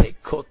me to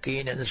take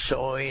cooking and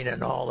sewing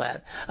and all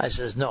that. I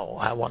says, no,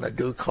 I want to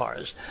do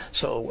cars.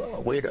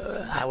 So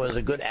I was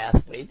a good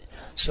athlete,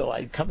 so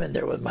I'd come in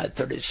there with my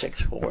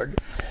 36 Ford,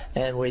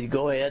 and we'd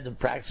go ahead and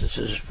practice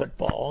his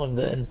football, and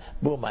then,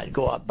 boom, I'd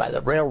go out by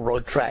the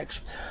railroad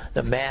tracks.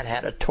 The man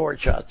had a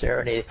torch out there,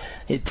 and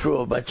he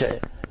threw a bunch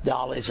of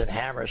dollies and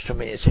hammers to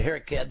me. He said,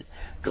 here, kid,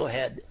 go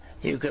ahead.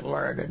 You could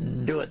learn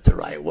and do it the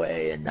right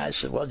way. And I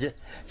said, well, just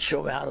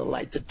show me how to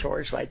light the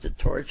torch.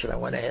 And I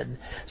went ahead and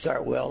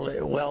started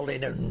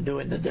welding and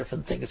doing the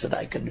different things that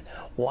I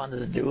wanted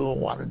to do and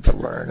wanted to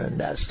learn. And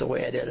that's the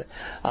way I did it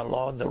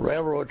along the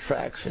railroad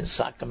tracks in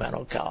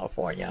Sacramento,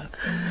 California.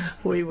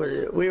 We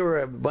were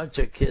a bunch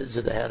of kids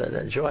that had an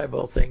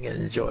enjoyable thing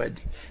and enjoyed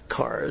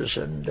cars.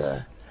 And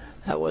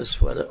that was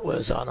what it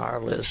was on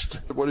our list.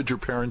 What did your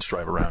parents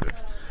drive around in?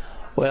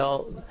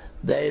 Well,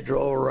 they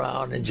drove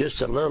around in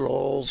just a little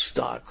old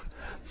stock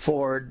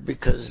Ford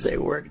because they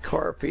weren't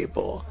car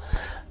people.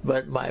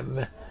 But my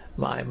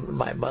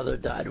mother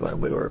died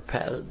when we were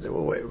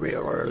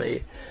real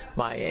early.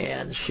 My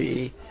aunt,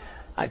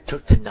 I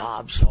took the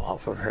knobs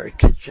off of her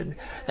kitchen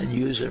and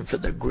used them for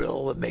the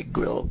grill to make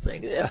grill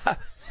things.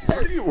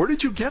 Where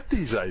did you get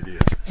these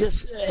ideas?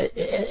 Just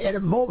in a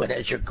moment,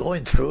 as you're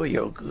going through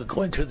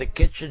the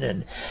kitchen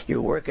and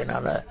you're working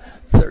on a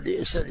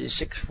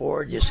 36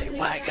 Ford, you say,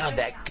 my God,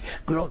 that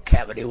grill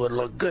cavity would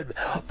look good,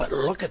 but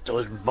look at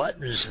those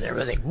buttons and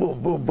everything.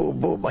 Boom, boom, boom,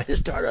 boom. I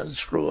start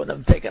unscrewing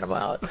them, taking them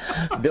out,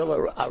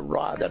 build a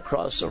rod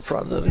across the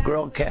front of the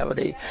grill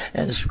cavity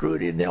and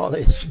screwed in all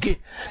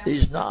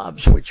these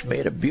knobs, which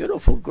made a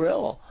beautiful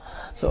grill.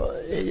 So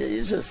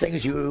these are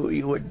things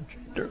you would,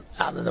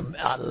 out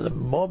of the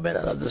moment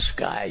of the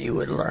sky, you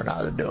would learn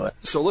how to do it.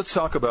 So let's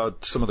talk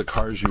about some of the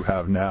cars you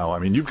have now. I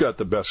mean, you've got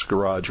the best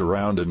garage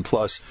around, and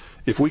plus,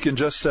 if we can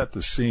just set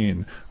the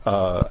scene,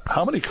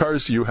 how many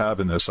cars do you have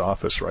in this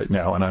office right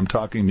now? And I'm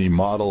talking the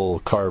model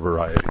car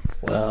variety.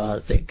 Well, I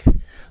think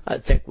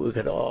we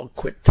could all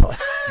quit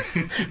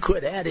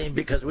adding,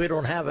 because we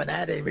don't have an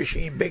adding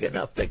machine big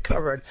enough to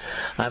cover it.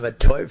 I'm a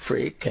toy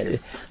freak.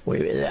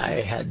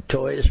 I had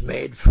toys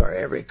made for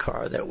every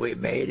car that we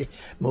made,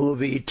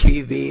 movie,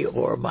 TV,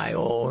 or my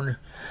own.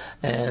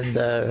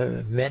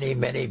 And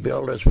many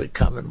builders would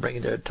come and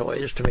bring their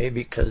toys to me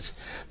because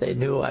they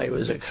knew I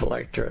was a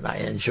collector and I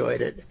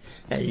enjoyed it.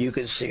 And you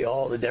could see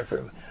all the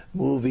different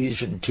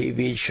movies and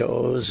TV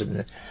shows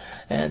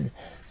and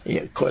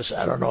of course,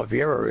 I don't know if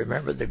you ever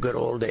remember the good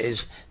old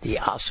days, the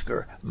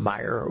Oscar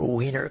Mayer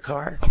Wiener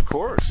car. Of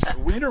course, the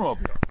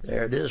Wienermobile.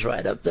 There it is,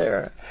 right up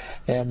there.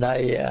 And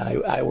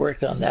I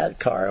worked on that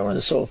car, and it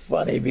was so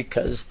funny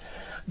because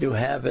to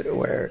have it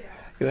where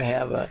you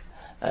have a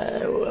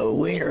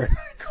wiener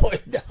going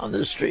down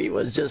the street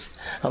was just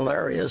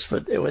hilarious,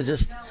 but it was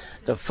just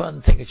the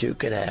fun things you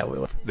could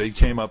have. They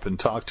came up and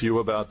talked to you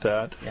about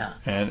that, yeah,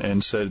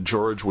 and said,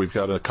 George, we've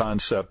got a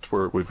concept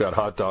where we've got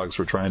hot dogs,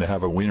 we're trying to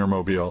have a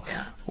Wienermobile.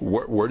 Yeah.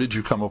 Where did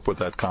you come up with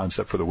that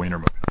concept for the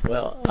Wienermobile?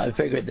 Well, I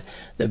figured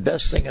the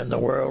best thing in the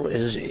world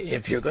is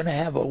if you're going to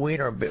have a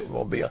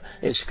Wienermobile,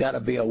 it's got to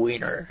be a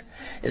wiener.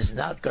 It's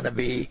not going to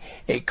be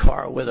a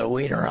car with a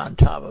wiener on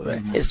top of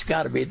it. Mm-hmm. It's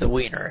got to be the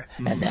wiener,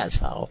 mm-hmm. And that's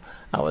how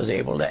I was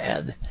able to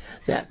add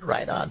that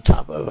right on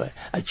top of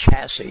a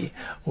chassis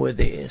with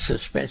the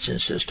suspension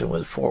system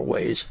with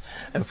 4-ways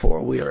and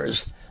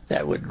 4-wheelers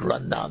that would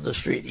run down the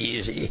street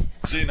easy.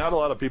 See, not a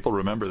lot of people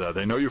remember that.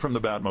 They know you from the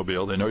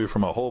Batmobile. They know you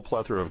from a whole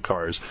plethora of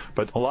cars.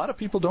 But a lot of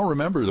people don't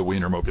remember the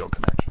Wienermobile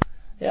connection.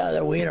 Yeah,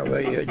 the Wiener.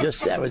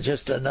 That was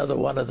just another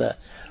one of the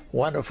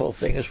wonderful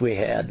things we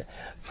had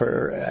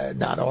for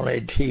not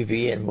only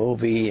TV and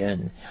movie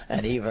and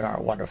even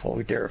our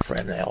wonderful dear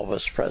friend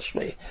Elvis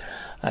Presley.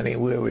 I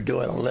mean, we were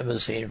doing a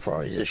limousine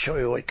for him to show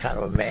you what kind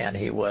of a man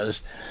he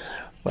was.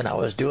 When I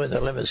was doing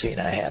the limousine,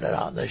 I had it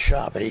out in the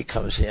shop, and he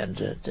comes in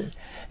and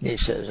he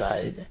says,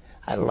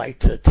 I'd like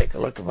to take a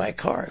look at my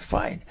car.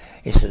 Fine.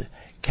 He said,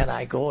 can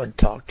I go and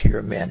talk to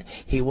your men?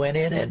 He went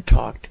in and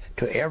talked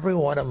to every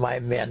one of my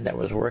men that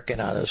was working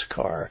on his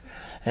car,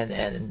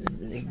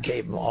 and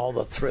gave him all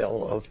the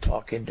thrill of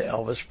talking to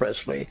Elvis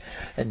Presley.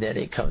 And then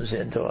he comes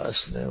into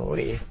us, and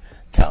we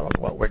tell him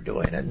what we're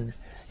doing. And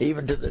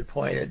even to the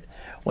point that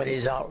when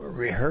he's out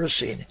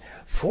rehearsing,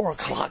 4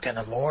 o'clock in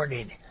the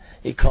morning,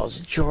 he calls,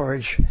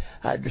 George,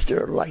 I'd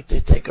sure like to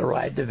take a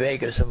ride to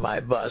Vegas in my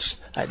bus.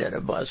 I did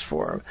a bus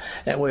for him.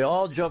 And we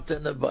all jumped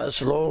in the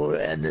bus, lo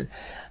and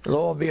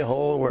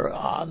behold, we're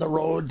on the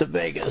road to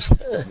Vegas.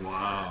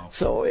 Wow.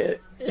 So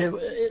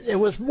it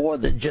was more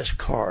than just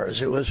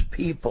cars. It was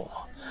people.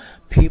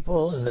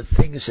 People and the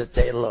things that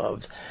they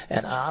loved.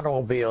 And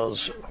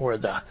automobiles were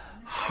the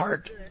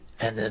heart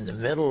and in the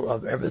middle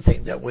of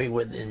everything that we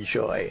would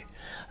enjoy.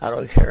 I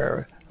don't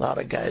care. A lot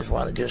of guys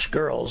wanted just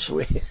girls.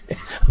 We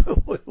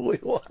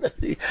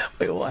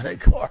wanted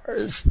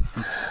cars.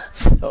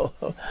 So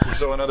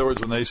in other words,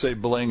 when they say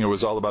bling, it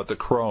was all about the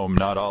chrome,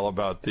 not all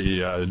about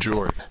the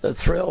jewelry. The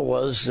thrill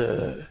was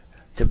to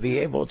be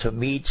able to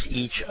meet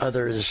each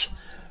other's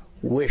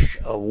wish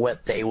of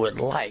what they would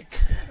like.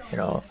 You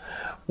know,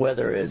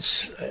 whether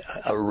it's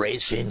a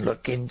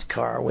racing-looking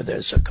car, whether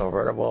it's a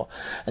convertible,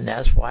 and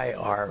that's why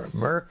our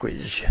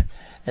Mercuries.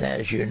 And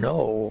as you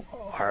know,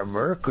 our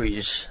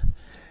Mercuries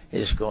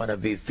is going to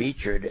be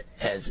featured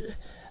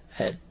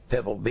at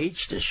Pebble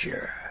Beach this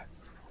year.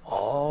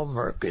 All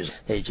Mercuries.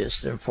 They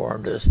just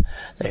informed us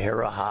the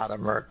Hirohata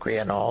Mercury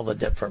and all the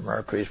different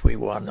Mercuries we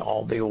won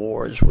all the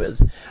awards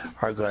with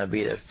are going to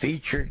be the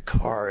featured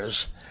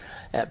cars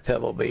at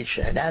Pebble Beach.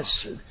 And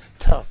that's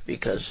tough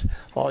because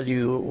all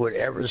you would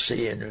ever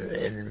see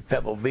in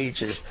Pebble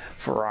Beach is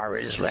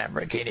Ferraris,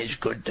 Lamborghinis,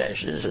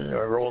 Countachs, and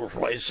Rolls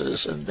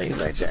Royces and things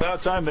like that. It's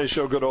about time they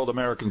show good old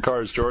American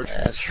cars, George.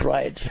 That's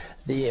right.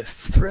 The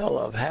thrill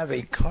of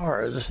having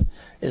cars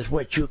is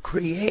what you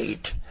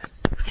create.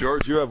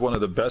 George, you have one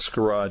of the best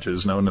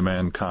garages known to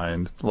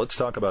mankind. Let's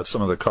talk about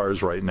some of the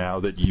cars right now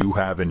that you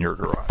have in your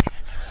garage.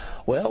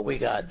 Well, we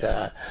got,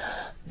 of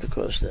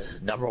course, the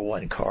number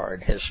one car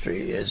in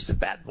history is the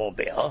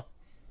Batmobile.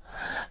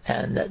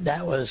 And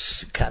that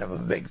was kind of a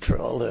big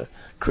thrill to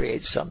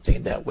create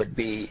something that would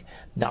be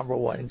number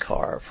one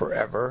car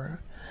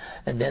forever.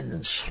 And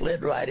then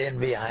slid right in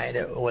behind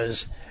it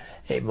was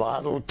a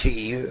Model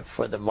T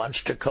for the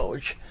Munster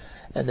coach.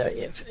 And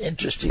the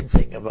interesting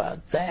thing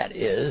about that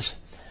is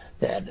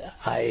that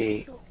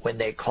when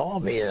they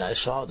called me and I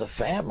saw the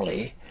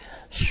family,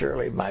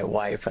 Shirley, my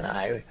wife, and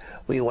I,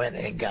 we went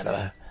and got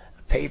a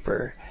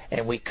paper,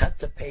 and we cut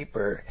the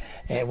paper,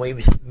 and we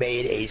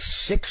made a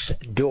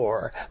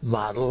 6-door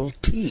Model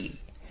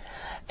T.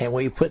 And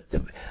we put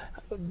the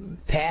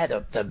pad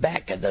up the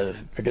back, and the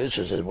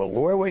producer said, well,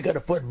 where are we going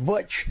to put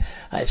Butch?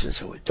 I said,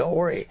 so don't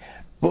worry.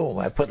 Boom,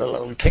 I put a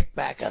little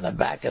kickback on the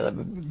back of the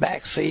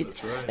back seat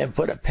and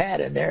put a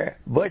pad in there.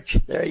 Butch,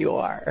 there you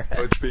are.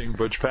 Butch being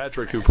Butch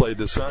Patrick, who played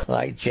the son.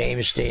 Like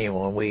James Dean,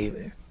 when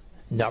we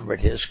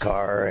numbered his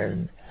car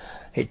and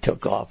he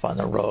took off on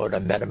the road, I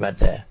met him at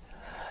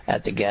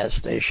the gas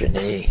station.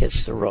 And he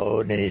hits the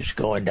road and he's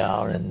going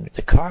down, and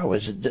the car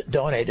was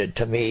donated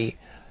to me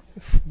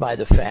by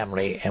the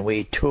family, and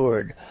we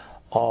toured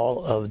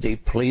all of the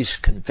police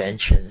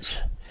conventions.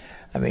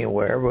 I mean,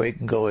 wherever we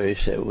can go, we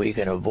said we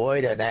can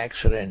avoid an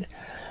accident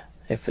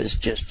if it's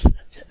just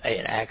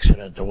an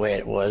accident the way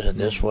it was. And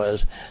this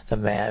was, the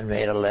man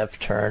made a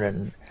left turn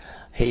and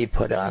he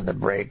put on the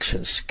brakes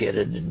and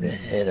skidded and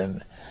hit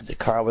him. The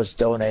car was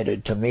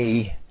donated to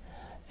me,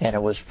 and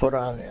it was put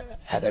on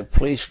at a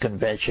police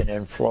convention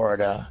in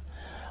Florida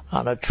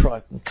on a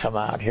truck and come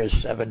out here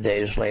 7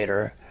 days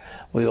later.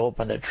 We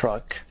open the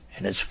truck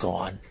and it's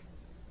gone.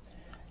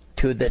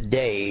 To the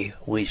day,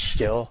 we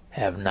still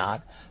have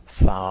not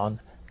found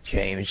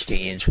James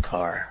Dean's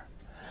car.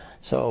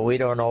 So we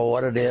don't know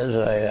what it is.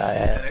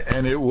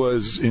 And it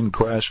was in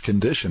crash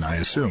condition, I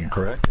assume,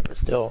 correct? But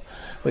still,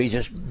 we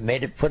just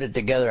put it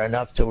together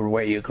enough to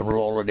where you can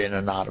roll it in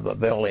and out of a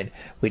building.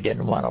 We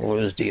didn't want to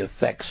lose the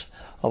effects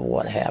of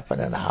what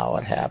happened and how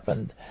it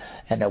happened,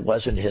 and it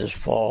wasn't his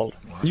fault.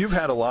 You've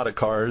had a lot of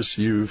cars.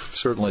 You've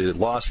certainly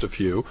lost a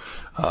few,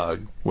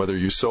 whether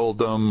you sold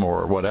them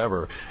or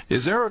whatever.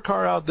 Is there a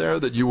car out there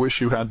that you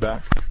wish you had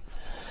back?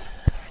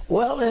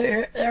 Well,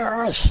 there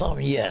are some,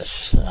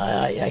 yes.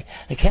 I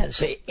can't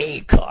say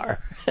a car.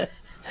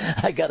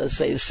 I got to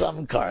say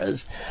some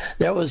cars.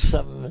 There was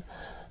some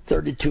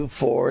 32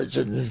 Fords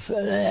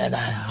and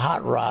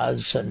Hot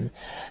Rods and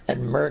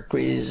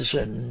Mercuries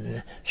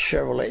and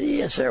Chevrolet.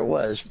 Yes, there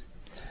was.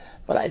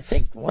 But I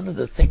think one of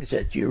the things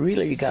that you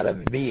really got to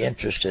be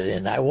interested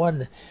in, I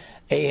won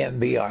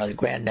AMBR, the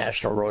Grand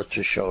National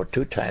Roadster Show,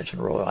 2 times in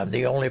a row. I'm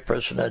the only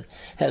person that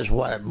has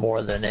won it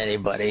more than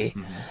anybody,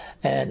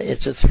 and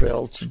it's a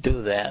thrill to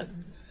do that.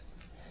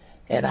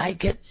 And I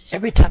get,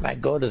 every time I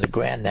go to the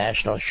Grand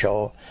National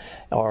Show,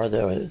 or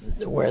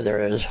where there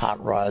is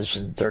hot rods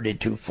and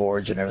 32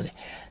 Fords and everything,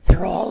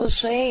 they're all the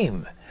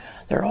same.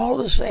 They're all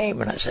the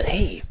same. And I said,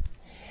 hey,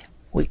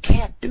 we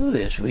can't do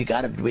this. We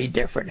got to be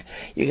different.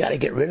 You got to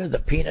get rid of the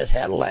peanut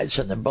headlights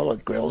and the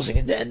bullet grills,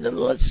 and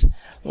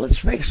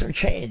let's make some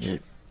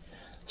changes.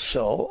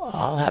 So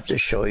I'll have to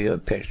show you a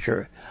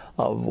picture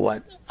of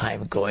what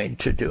I'm going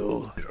to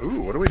do.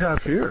 Ooh, what do we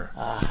have here?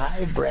 A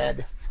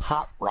hybrid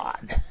hot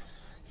rod.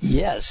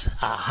 Yes,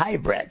 a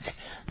hybrid.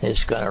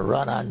 It's going to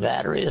run on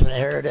batteries, and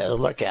here it is.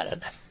 Look at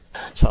it.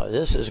 So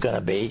this is going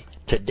to be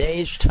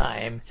today's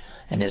time,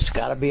 and it's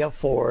got to be a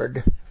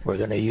Ford. We're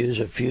going to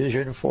use a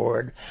Fusion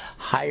Ford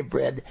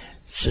hybrid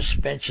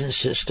suspension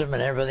system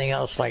and everything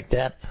else like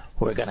that.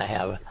 We're going to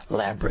have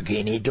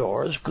Lamborghini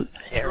doors.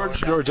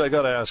 George, I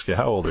got to ask you,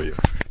 how old are you?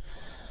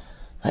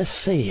 Let's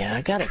see.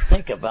 I got to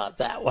think about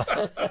that one.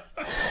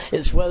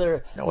 It's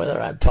whether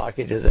I'm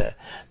talking to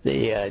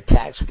the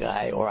tax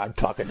guy or I'm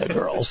talking to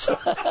girls.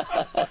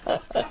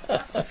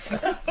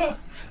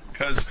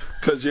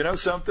 Because you know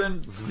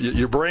something,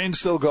 your brain's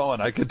still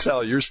going. I can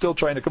tell you're still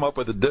trying to come up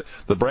with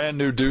the brand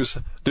new Deuce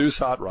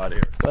hot rod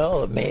here.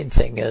 Well, the main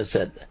thing is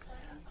that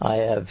I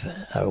have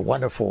a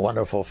wonderful,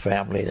 wonderful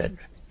family that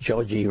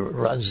Joji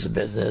runs the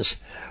business.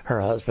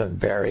 Her husband,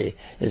 Barry,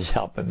 is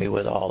helping me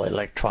with all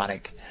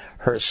electronic.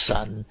 Her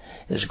son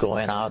is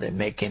going out and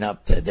making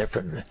up the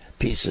different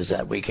pieces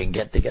that we can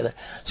get together.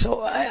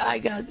 So I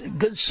got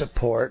good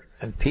support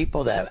and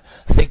people that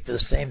think the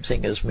same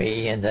thing as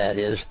me, and that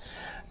is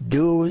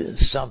do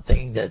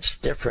something that's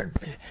different.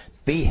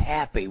 Be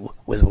happy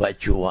with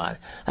what you want.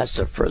 That's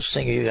the first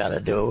thing you got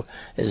to do,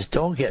 is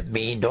don't get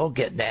mean, don't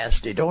get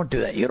nasty, don't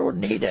do that. You don't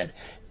need it.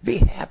 Be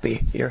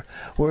happy.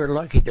 We're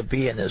lucky to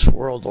be in this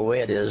world the way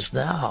it is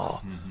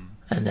now,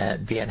 and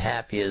that being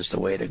happy is the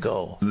way to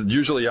go.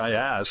 Usually I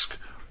ask,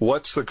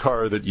 what's the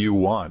car that you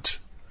want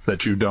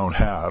that you don't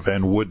have,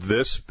 and would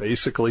this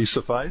basically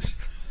suffice?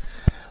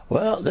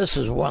 Well, this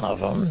is one of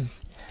them.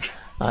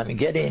 I'm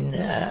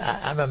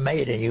a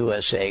made in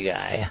USA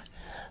guy.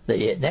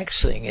 The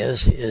next thing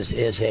is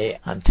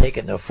I'm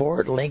taking the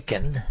Ford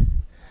Lincoln,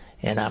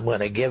 and I'm going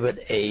to give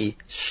it a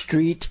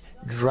street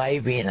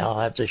driving. I'll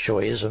have to show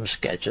you some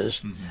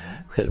sketches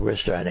because we're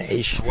starting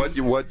a street.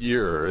 What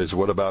year is?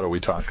 What about are we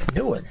talking?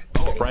 New one.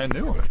 Oh, brand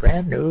new one.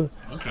 Brand new.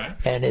 Okay.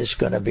 And it's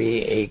going to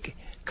be a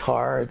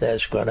car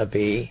that's going to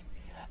be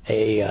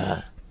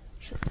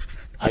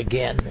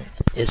again,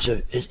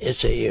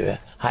 it's a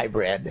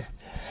hybrid,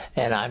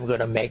 and I'm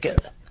going to make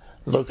it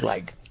look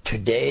like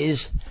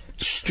today's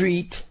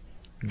street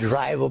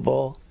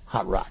drivable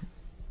hot rod.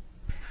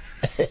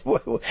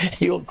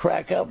 You'll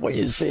crack up when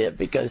you see it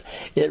because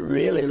it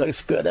really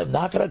looks good. I'm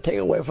not going to take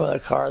away from the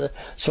car,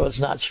 so it's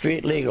not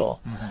street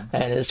legal.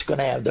 And it's going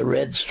to have the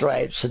red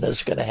stripes, and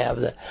it's going to have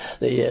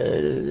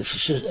the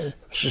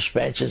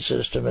suspension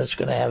system. It's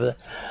going to have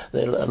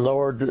the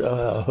lowered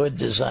hood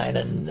design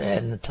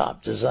and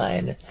top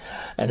design,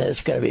 and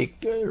it's going to be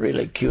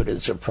really cute.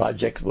 It's a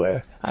project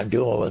where I'm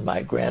doing with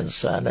my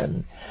grandson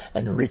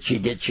and Richie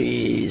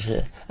Ditchy. He's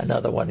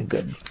another one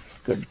good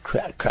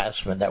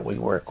craftsmen that we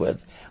work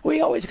with. We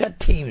always got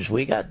teams.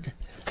 We got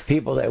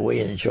people that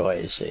we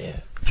enjoy. See,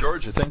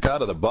 George, you think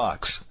out of the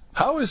box.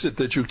 How is it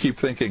that you keep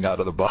thinking out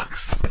of the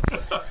box?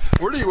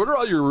 Where do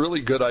all your really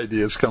good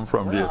ideas come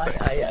from? Well, do you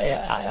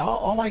think?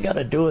 All I got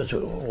to do is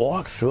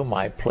walk through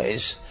my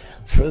place,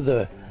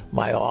 through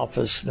my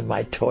office, and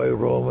my toy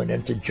room, and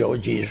into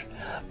Joji's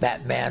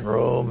Batman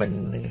room,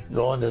 and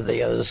go into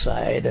the other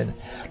side and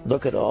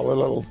look at all the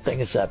little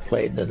things that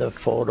played in the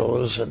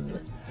photos, and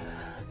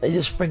they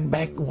just bring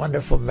back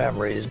wonderful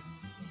memories.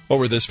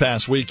 Over this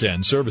past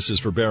weekend, services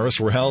for Barris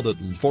were held at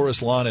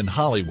Forest Lawn in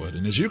Hollywood,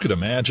 and as you could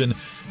imagine,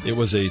 it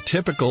was a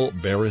typical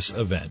Barris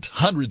event.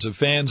 Hundreds of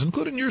fans,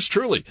 including yours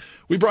truly.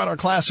 We brought our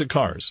classic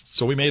cars,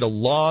 so we made a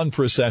long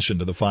procession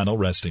to the final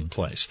resting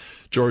place.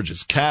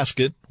 George's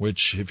casket,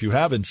 which, if you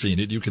haven't seen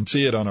it, you can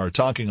see it on our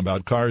Talking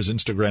About Cars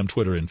Instagram,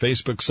 Twitter, and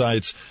Facebook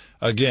sites.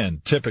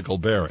 Again, typical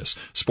Barris,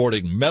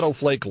 sporting metal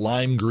flake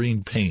lime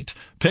green paint.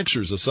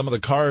 Pictures of some of the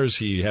cars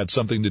he had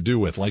something to do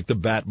with, like the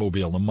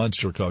Batmobile, the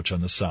Munster coach on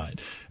the side.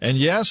 And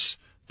yes,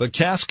 the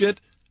casket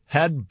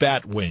had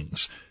bat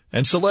wings.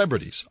 And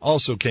celebrities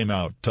also came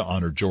out to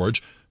honor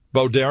George.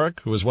 Bo Derek,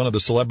 who was one of the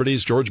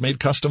celebrities George made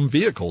custom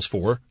vehicles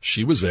for,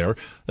 she was there,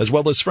 as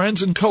well as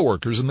friends and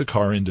coworkers in the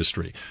car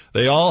industry.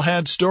 They all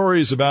had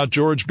stories about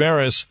George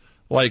Barris,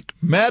 like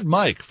Mad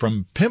Mike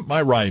from Pimp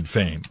My Ride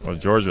fame. Well,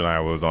 George and I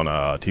was on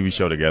a TV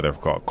show together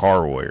called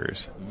Car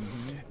Warriors.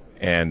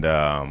 And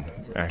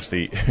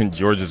actually,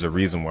 George is the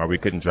reason why we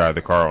couldn't drive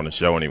the car on the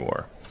show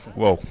anymore.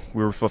 Well,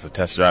 we were supposed to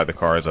test drive the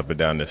cars up and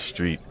down the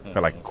street,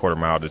 got like a quarter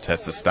mile to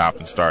test the stop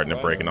and start and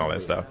the brake and all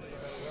that stuff.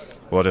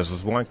 Well, there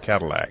was one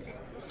Cadillac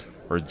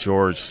where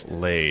George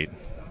laid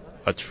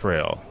a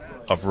trail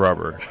of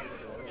rubber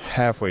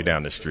halfway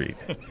down the street.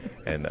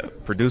 And the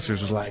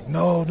producers was like,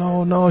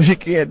 no, you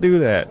can't do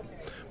that.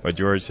 But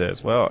George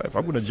says, well, if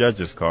I'm going to judge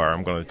this car,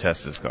 I'm going to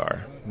test this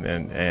car.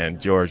 And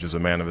George was a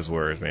man of his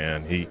words,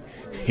 man.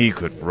 He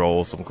could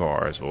roll some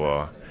cars.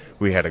 Well,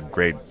 we had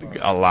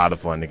a lot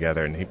of fun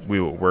together, and we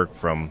would work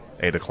from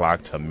 8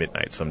 o'clock to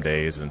midnight some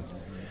days. And,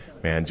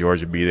 man, George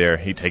would be there.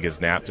 He'd take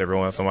his naps every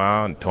once in a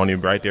while, and Tony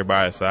would be right there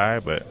by his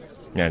side. But,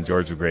 man,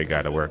 George was a great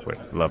guy to work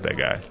with. Love that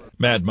guy.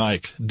 Mad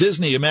Mike.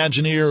 Disney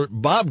Imagineer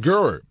Bob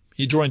Gurr.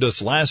 He joined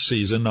us last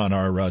season on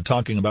our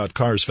Talking About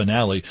Cars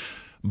finale.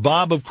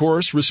 Bob, of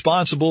course,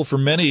 responsible for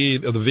many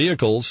of the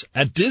vehicles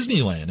at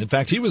Disneyland. In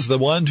fact, he was the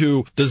one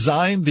who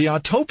designed the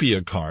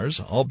Autopia cars,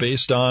 all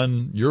based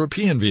on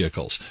European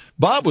vehicles.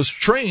 Bob was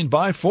trained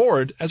by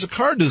Ford as a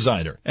car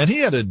designer, and he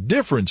had a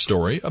different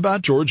story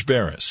about George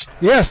Barris.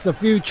 Yes, the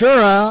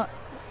Futura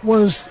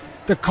was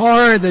the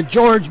car that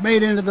George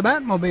made into the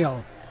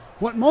Batmobile.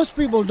 What most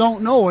people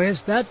don't know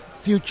is that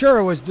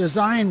Futura was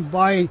designed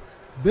by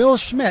Bill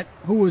Schmidt,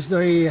 who was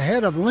the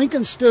head of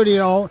Lincoln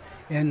Studio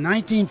in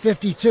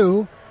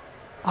 1952.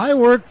 I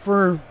worked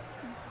for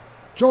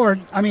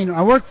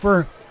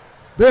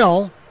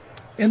Bill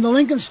in the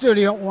Lincoln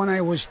Studio when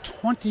I was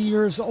 20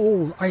 years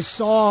old. I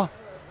saw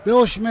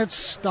Bill Schmidt's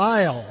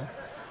style.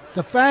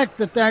 The fact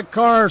that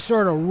car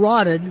sort of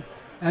rotted,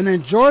 and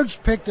then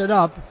George picked it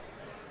up.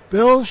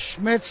 Bill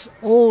Schmidt's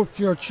old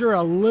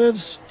Futura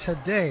lives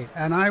today,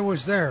 and I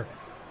was there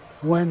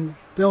when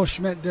Bill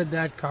Schmidt did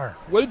that car.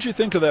 What did you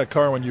think of that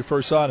car when you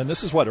first saw it? And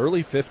this is what,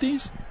 early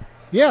 50s?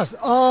 Yes.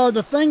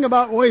 The thing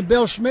about the way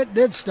Bill Schmidt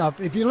did stuff,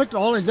 if you looked at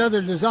all his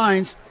other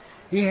designs,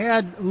 he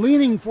had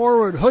leaning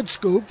forward hood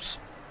scoops.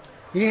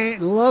 He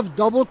loved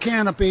double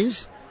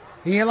canopies.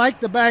 He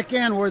liked the back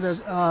end where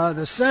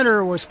the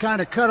center was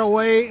kind of cut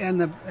away and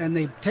the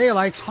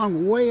taillights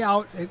hung way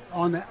out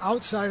on the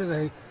outside of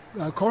the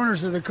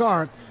corners of the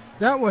car.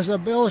 That was a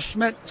Bill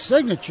Schmidt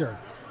signature.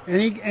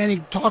 And he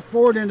talked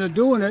Ford into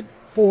doing it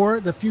for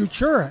the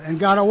Futura and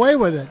got away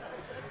with it.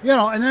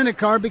 And then the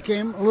car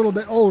became a little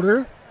bit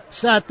older,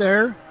 sat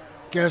there.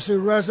 Guess who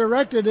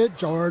resurrected it?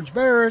 George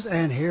Barris,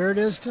 and here it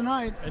is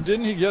tonight. And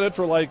didn't he get it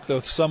for like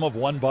the sum of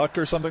 $1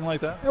 or something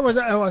like that? It was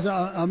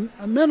a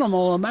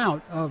minimal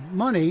amount of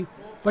money,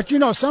 but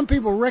some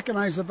people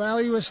recognize the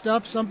value of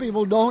stuff, some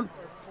people don't.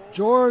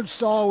 George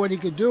saw what he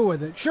could do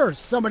with it. Sure,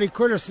 somebody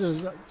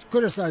criticized,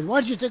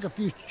 why did you take a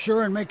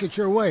Futura and make it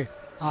your way?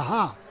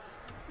 Aha.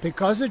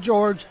 Because of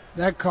George,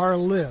 that car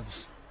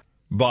lives.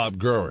 Bob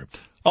Gurr.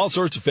 All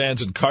sorts of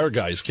fans and car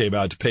guys came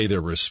out to pay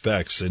their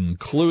respects,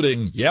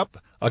 including,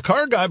 a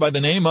car guy by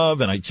the name of,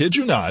 and I kid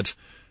you not,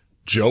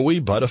 Joey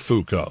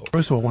Buttafuoco.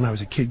 First of all, when I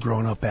was a kid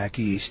growing up back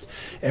east,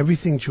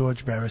 everything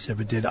George Barris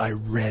ever did, I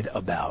read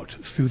about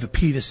through the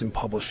Peterson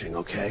Publishing,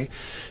 okay?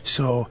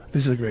 So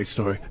this is a great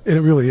story, and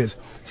it really is.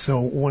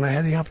 So when I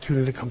had the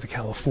opportunity to come to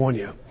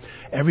California,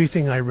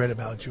 everything I read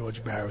about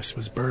George Barris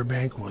was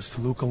Burbank, was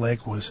Toluca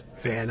Lake, was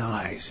Van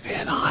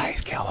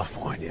Nuys,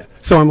 California.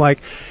 So I'm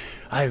like,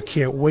 I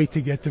can't wait to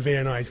get to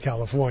Van Nuys,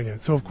 California.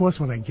 So, of course,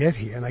 when I get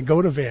here and I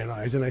go to Van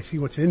Nuys and I see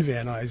what's in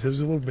Van Nuys, I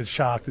was a little bit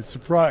shocked and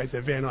surprised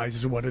that Van Nuys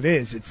is what it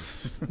is.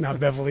 It's not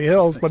Beverly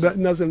Hills, but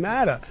it doesn't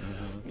matter.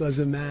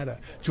 Doesn't matter.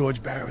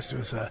 George Barris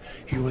was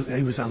he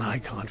was an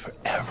icon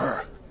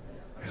forever.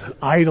 He was an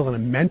idol and a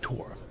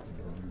mentor.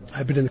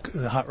 I've been in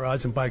the hot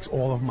rods and bikes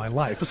all of my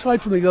life,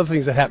 aside from the other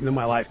things that happened in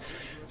my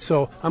life.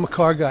 So I'm a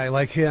car guy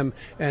like him,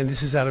 and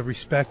this is out of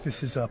respect.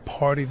 This is a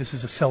party. This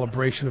is a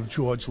celebration of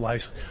George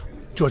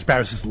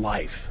Barris's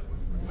life.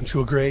 Wouldn't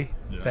you agree?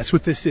 Yeah. That's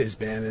what this is,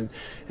 man.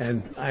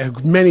 And I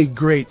have many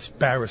great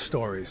Barris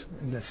stories,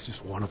 and that's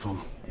just one of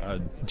them.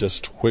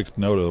 Just a quick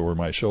note over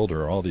my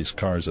shoulder, all these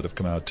cars that have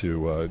come out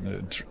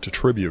to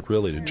tribute,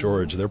 really, to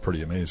George, they're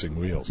pretty amazing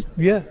wheels.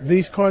 Yeah,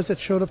 these cars that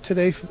showed up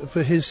today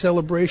for his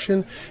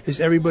celebration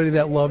is everybody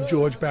that loved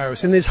George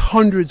Barris. And there's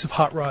hundreds of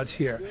hot rods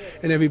here,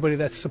 and everybody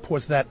that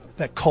supports that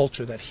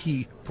culture that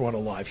he brought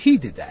alive. He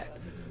did that.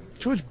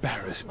 George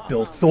Barris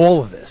built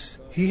all of this.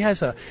 He has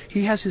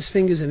his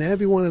fingers in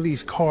every one of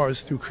these cars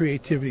through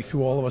creativity,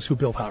 through all of us who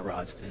built hot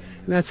rods.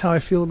 And that's how I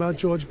feel about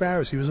George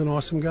Barris. He was an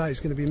awesome guy.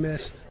 He's going to be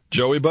missed.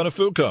 Joey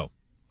Buttafuoco,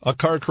 a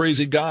car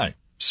crazy guy.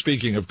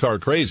 Speaking of car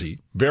crazy,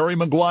 Barry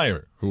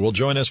Maguire, who will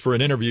join us for an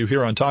interview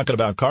here on Talking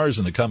About Cars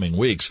in the coming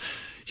weeks.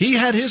 He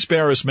had his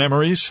Barris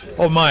memories.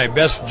 Oh my,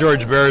 best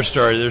George Barris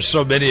story. There's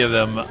so many of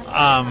them.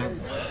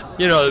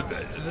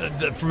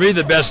 For me,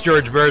 the best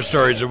George Barris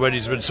stories are when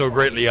he's been so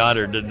greatly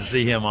honored, and to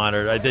see him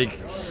honored. I think,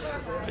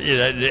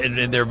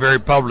 and they're very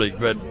public,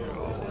 but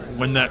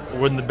when the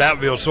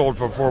Batmobile sold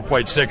for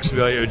 $4.6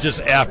 million, it was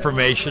just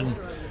affirmation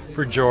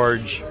for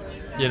George.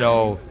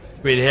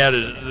 We'd had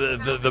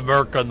the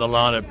Merc on the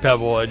lawn at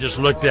Pebble. I just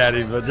looked at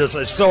him. I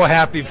was so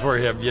happy for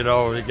him,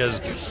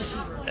 because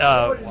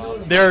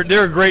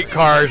there are great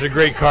cars and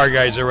great car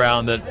guys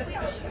around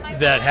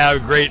that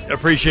have great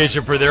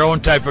appreciation for their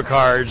own type of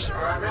cars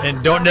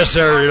and don't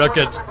necessarily look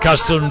at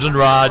customs and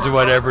rods or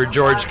whatever,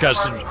 George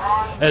Customs,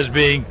 as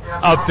being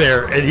up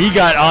there. And he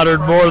got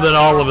honored more than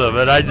all of them.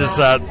 And I just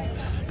thought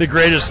the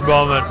greatest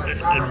moment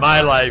in my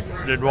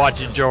life in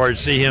watching George,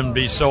 see him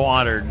be so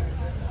honored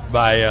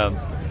by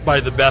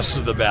the best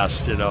of the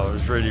best. It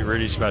was really,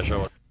 really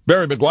special.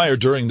 Barry McGuire,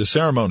 during the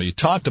ceremony,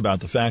 talked about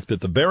the fact that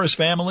the Barris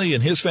family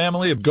and his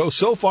family go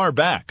so far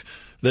back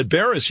that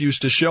Barris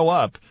used to show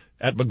up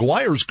at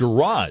McGuire's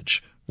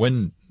garage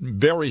when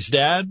Barry's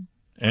dad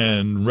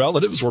and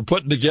relatives were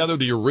putting together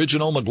the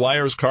original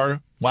McGuire's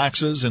car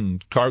waxes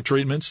and car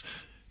treatments,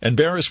 and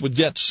Barris would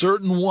get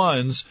certain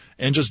ones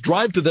and just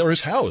drive to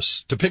his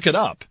house to pick it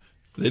up.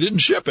 They didn't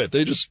ship it.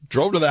 They just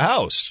drove to the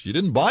house. You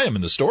didn't buy them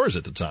in the stores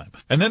at the time.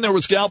 And then there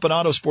was Galpin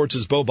Auto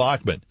Sports' Bo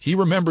Bachman. He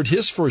remembered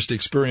his first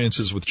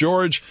experiences with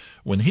George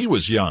when he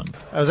was young.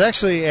 I was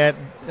actually at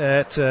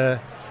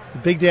the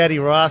Big Daddy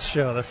Ross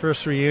show, the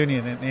first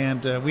reunion,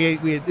 and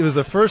it was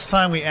the first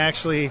time we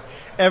actually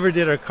ever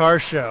did a car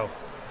show.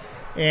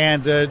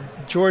 And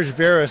George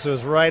Barris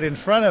was right in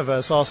front of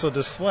us also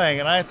displaying,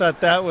 and I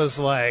thought that was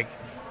like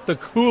the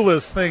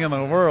coolest thing in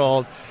the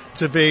world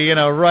to be,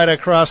 right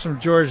across from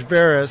George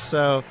Barris.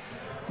 So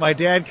my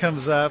dad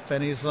comes up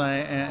and he's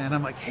like, and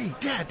I'm like, hey,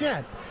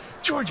 Dad,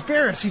 George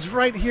Barris, he's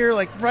right here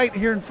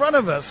in front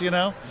of us,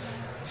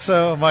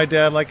 So my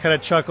dad kind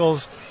of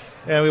chuckles,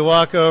 and we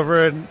walk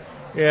over and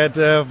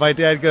my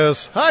dad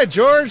goes, hi,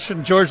 George.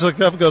 And George looked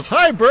up and goes,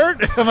 hi,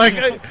 Bert. I'm like,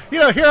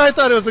 here I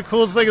thought it was the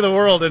coolest thing in the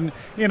world. And,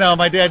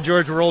 my dad and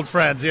George were old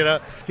friends.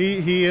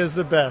 He is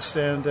the best.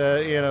 And,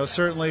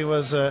 certainly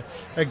was a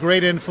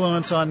great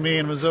influence on me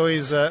and was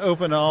always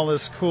open to all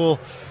this cool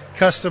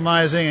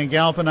customizing and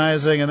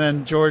galvanizing. And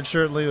then George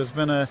certainly has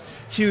been a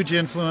huge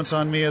influence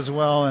on me as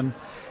well. And,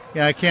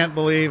 I can't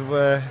believe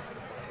we're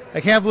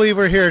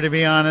here, to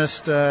be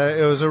honest.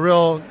 It was a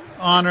real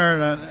honor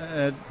and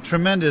a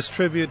tremendous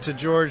tribute to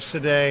George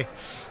today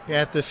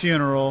at the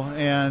funeral,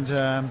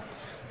 and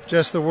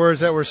just the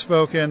words that were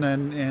spoken,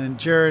 and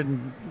Jared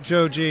and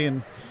Joji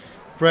and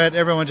Brett,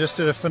 everyone just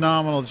did a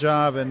phenomenal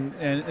job, and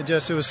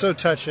it was so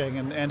touching,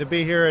 and to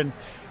be here and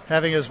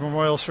having his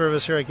memorial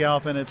service here at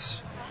Galpin,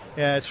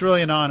 it's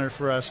really an honor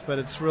for us, but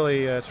it's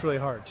really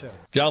hard too.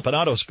 Galpin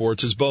Auto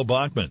Sports' Bo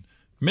Bachman.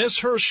 Miss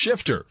Hurst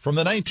Shifter from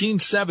the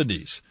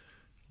 1970s.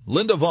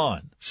 Linda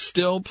Vaughn,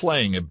 still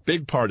playing a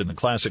big part in the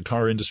classic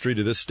car industry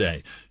to this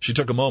day. She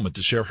took a moment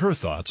to share her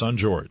thoughts on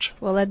George.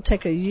 Well, that'd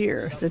take a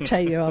year to tell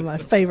you all my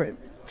favorite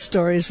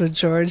stories with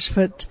George,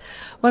 but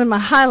one of my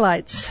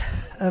highlights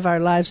of our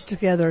lives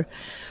together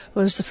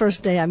was the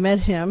first day I met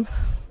him.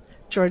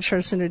 George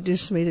Hurst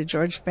introduced me to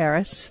George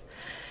Barris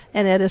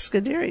and Ed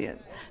Escuderian,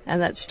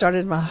 and that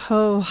started my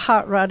whole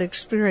hot rod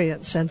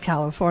experience in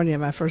California,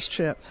 my first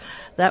trip.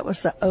 That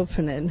was the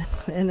opening.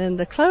 And in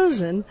the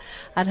closing,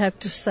 I'd have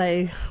to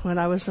say, when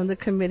I was on the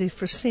committee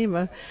for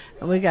SEMA,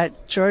 and we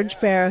got George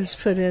Barris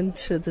put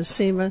into the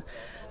SEMA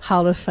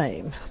Hall of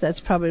Fame.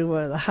 That's probably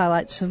one of the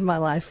highlights of my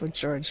life with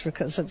George,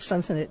 because it's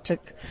something that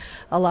took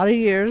a lot of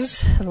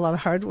years and a lot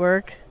of hard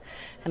work.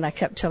 And I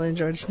kept telling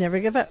George, never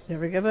give up,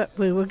 never give up.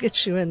 We will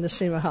get you in the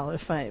SEMA Hall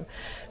of Fame.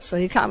 So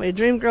he called me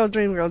Dream Girl,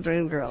 Dream Girl,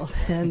 Dream Girl.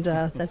 And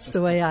that's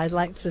the way I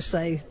like to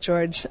say,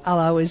 George, I'll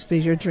always be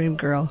your dream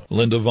girl.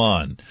 Linda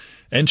Vaughn.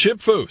 And Chip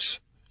Foose.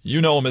 You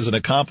know him as an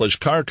accomplished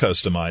car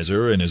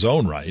customizer in his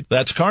own right.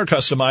 That's Car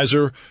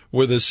Customizer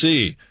with a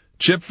C.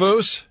 Chip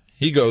Foose,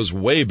 he goes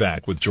way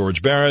back with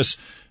George Barris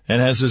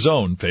and has his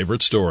own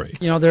favorite story.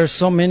 There's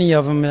so many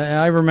of them.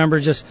 I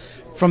remember just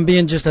from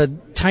being just a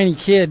tiny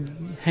kid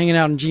hanging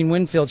out in Gene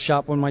Winfield's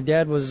shop when my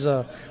dad was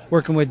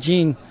working with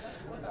Gene.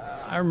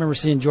 I remember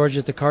seeing George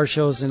at the car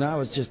shows, and I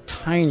was just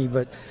tiny.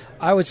 But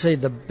I would say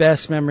the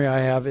best memory I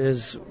have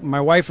is my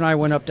wife and I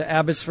went up to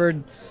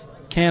Abbotsford,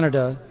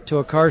 Canada, to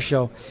a car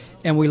show,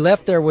 and we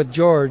left there with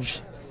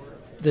George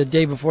the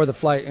day before the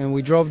flight, and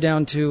we drove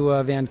down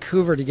to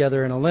Vancouver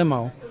together in a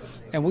limo,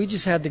 and we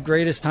just had the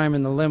greatest time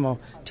in the limo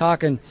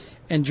talking,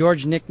 and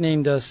George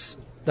nicknamed us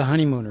the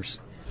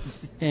Honeymooners.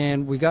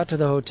 And we got to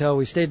the hotel.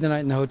 We stayed the night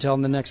in the hotel,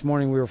 and the next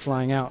morning we were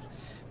flying out.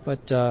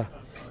 But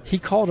he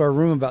called our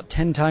room about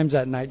 10 times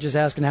that night, just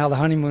asking how the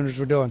honeymooners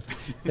were doing.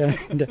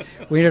 And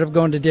we ended up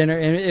going to dinner,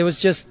 and it was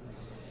just,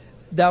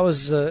 that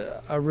was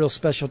a real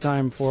special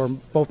time for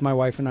both my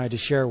wife and I to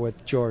share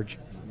with George,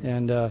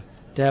 and to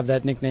have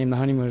that nickname, the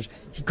Honeymooners.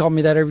 He called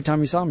me that every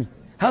time he saw me.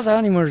 How's the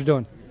Honeymooners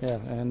doing? Yeah,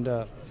 and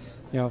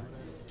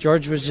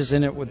George was just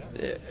in it with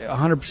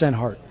 100%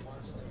 heart,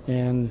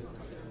 and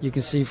you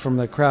can see from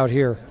the crowd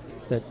here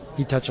that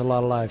he touched a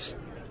lot of lives.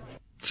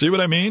 See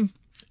what I mean?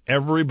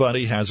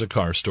 Everybody has a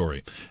car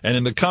story. And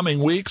in the coming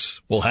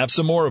weeks, we'll have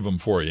some more of them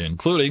for you,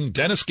 including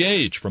Dennis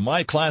Gage from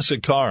My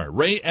Classic Car,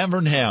 Ray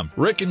Evernham,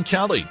 Rick and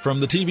Kelly from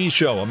the TV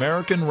show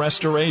American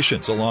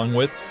Restorations, along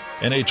with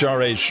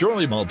NHRA's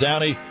Shirley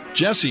Muldowney,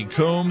 Jesse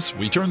Coombs.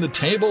 We turn the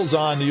tables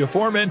on the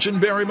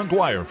aforementioned Barry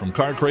McGuire from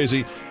Car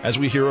Crazy as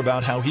we hear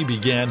about how he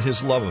began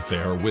his love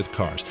affair with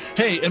cars.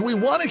 Hey, and we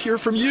want to hear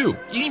from you.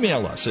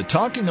 Email us at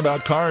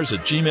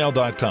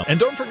talkingaboutcars@gmail.com. And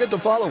don't forget to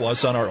follow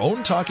us on our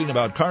own Talking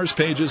About Cars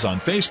pages on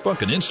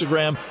Facebook and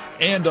Instagram,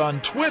 and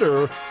on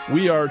Twitter,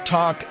 we are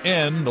Talk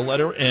N, the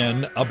letter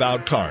N,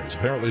 About Cars.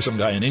 Apparently some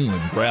guy in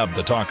England grabbed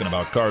the Talking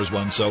About Cars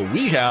one, so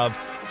we have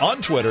On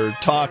Twitter,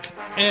 talk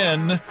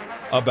N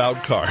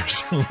about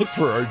cars. Look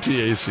for our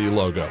TAC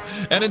logo.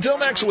 And until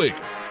next week,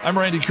 I'm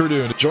Randy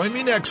Cardoon. Join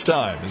me next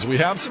time as we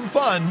have some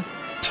fun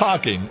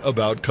talking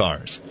about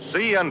cars.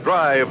 See and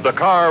drive the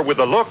car with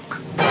the look,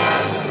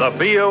 the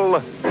feel,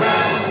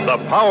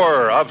 the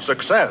power of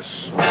success.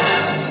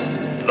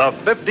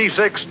 The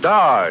 56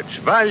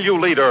 Dodge, value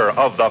leader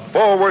of the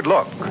forward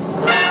look.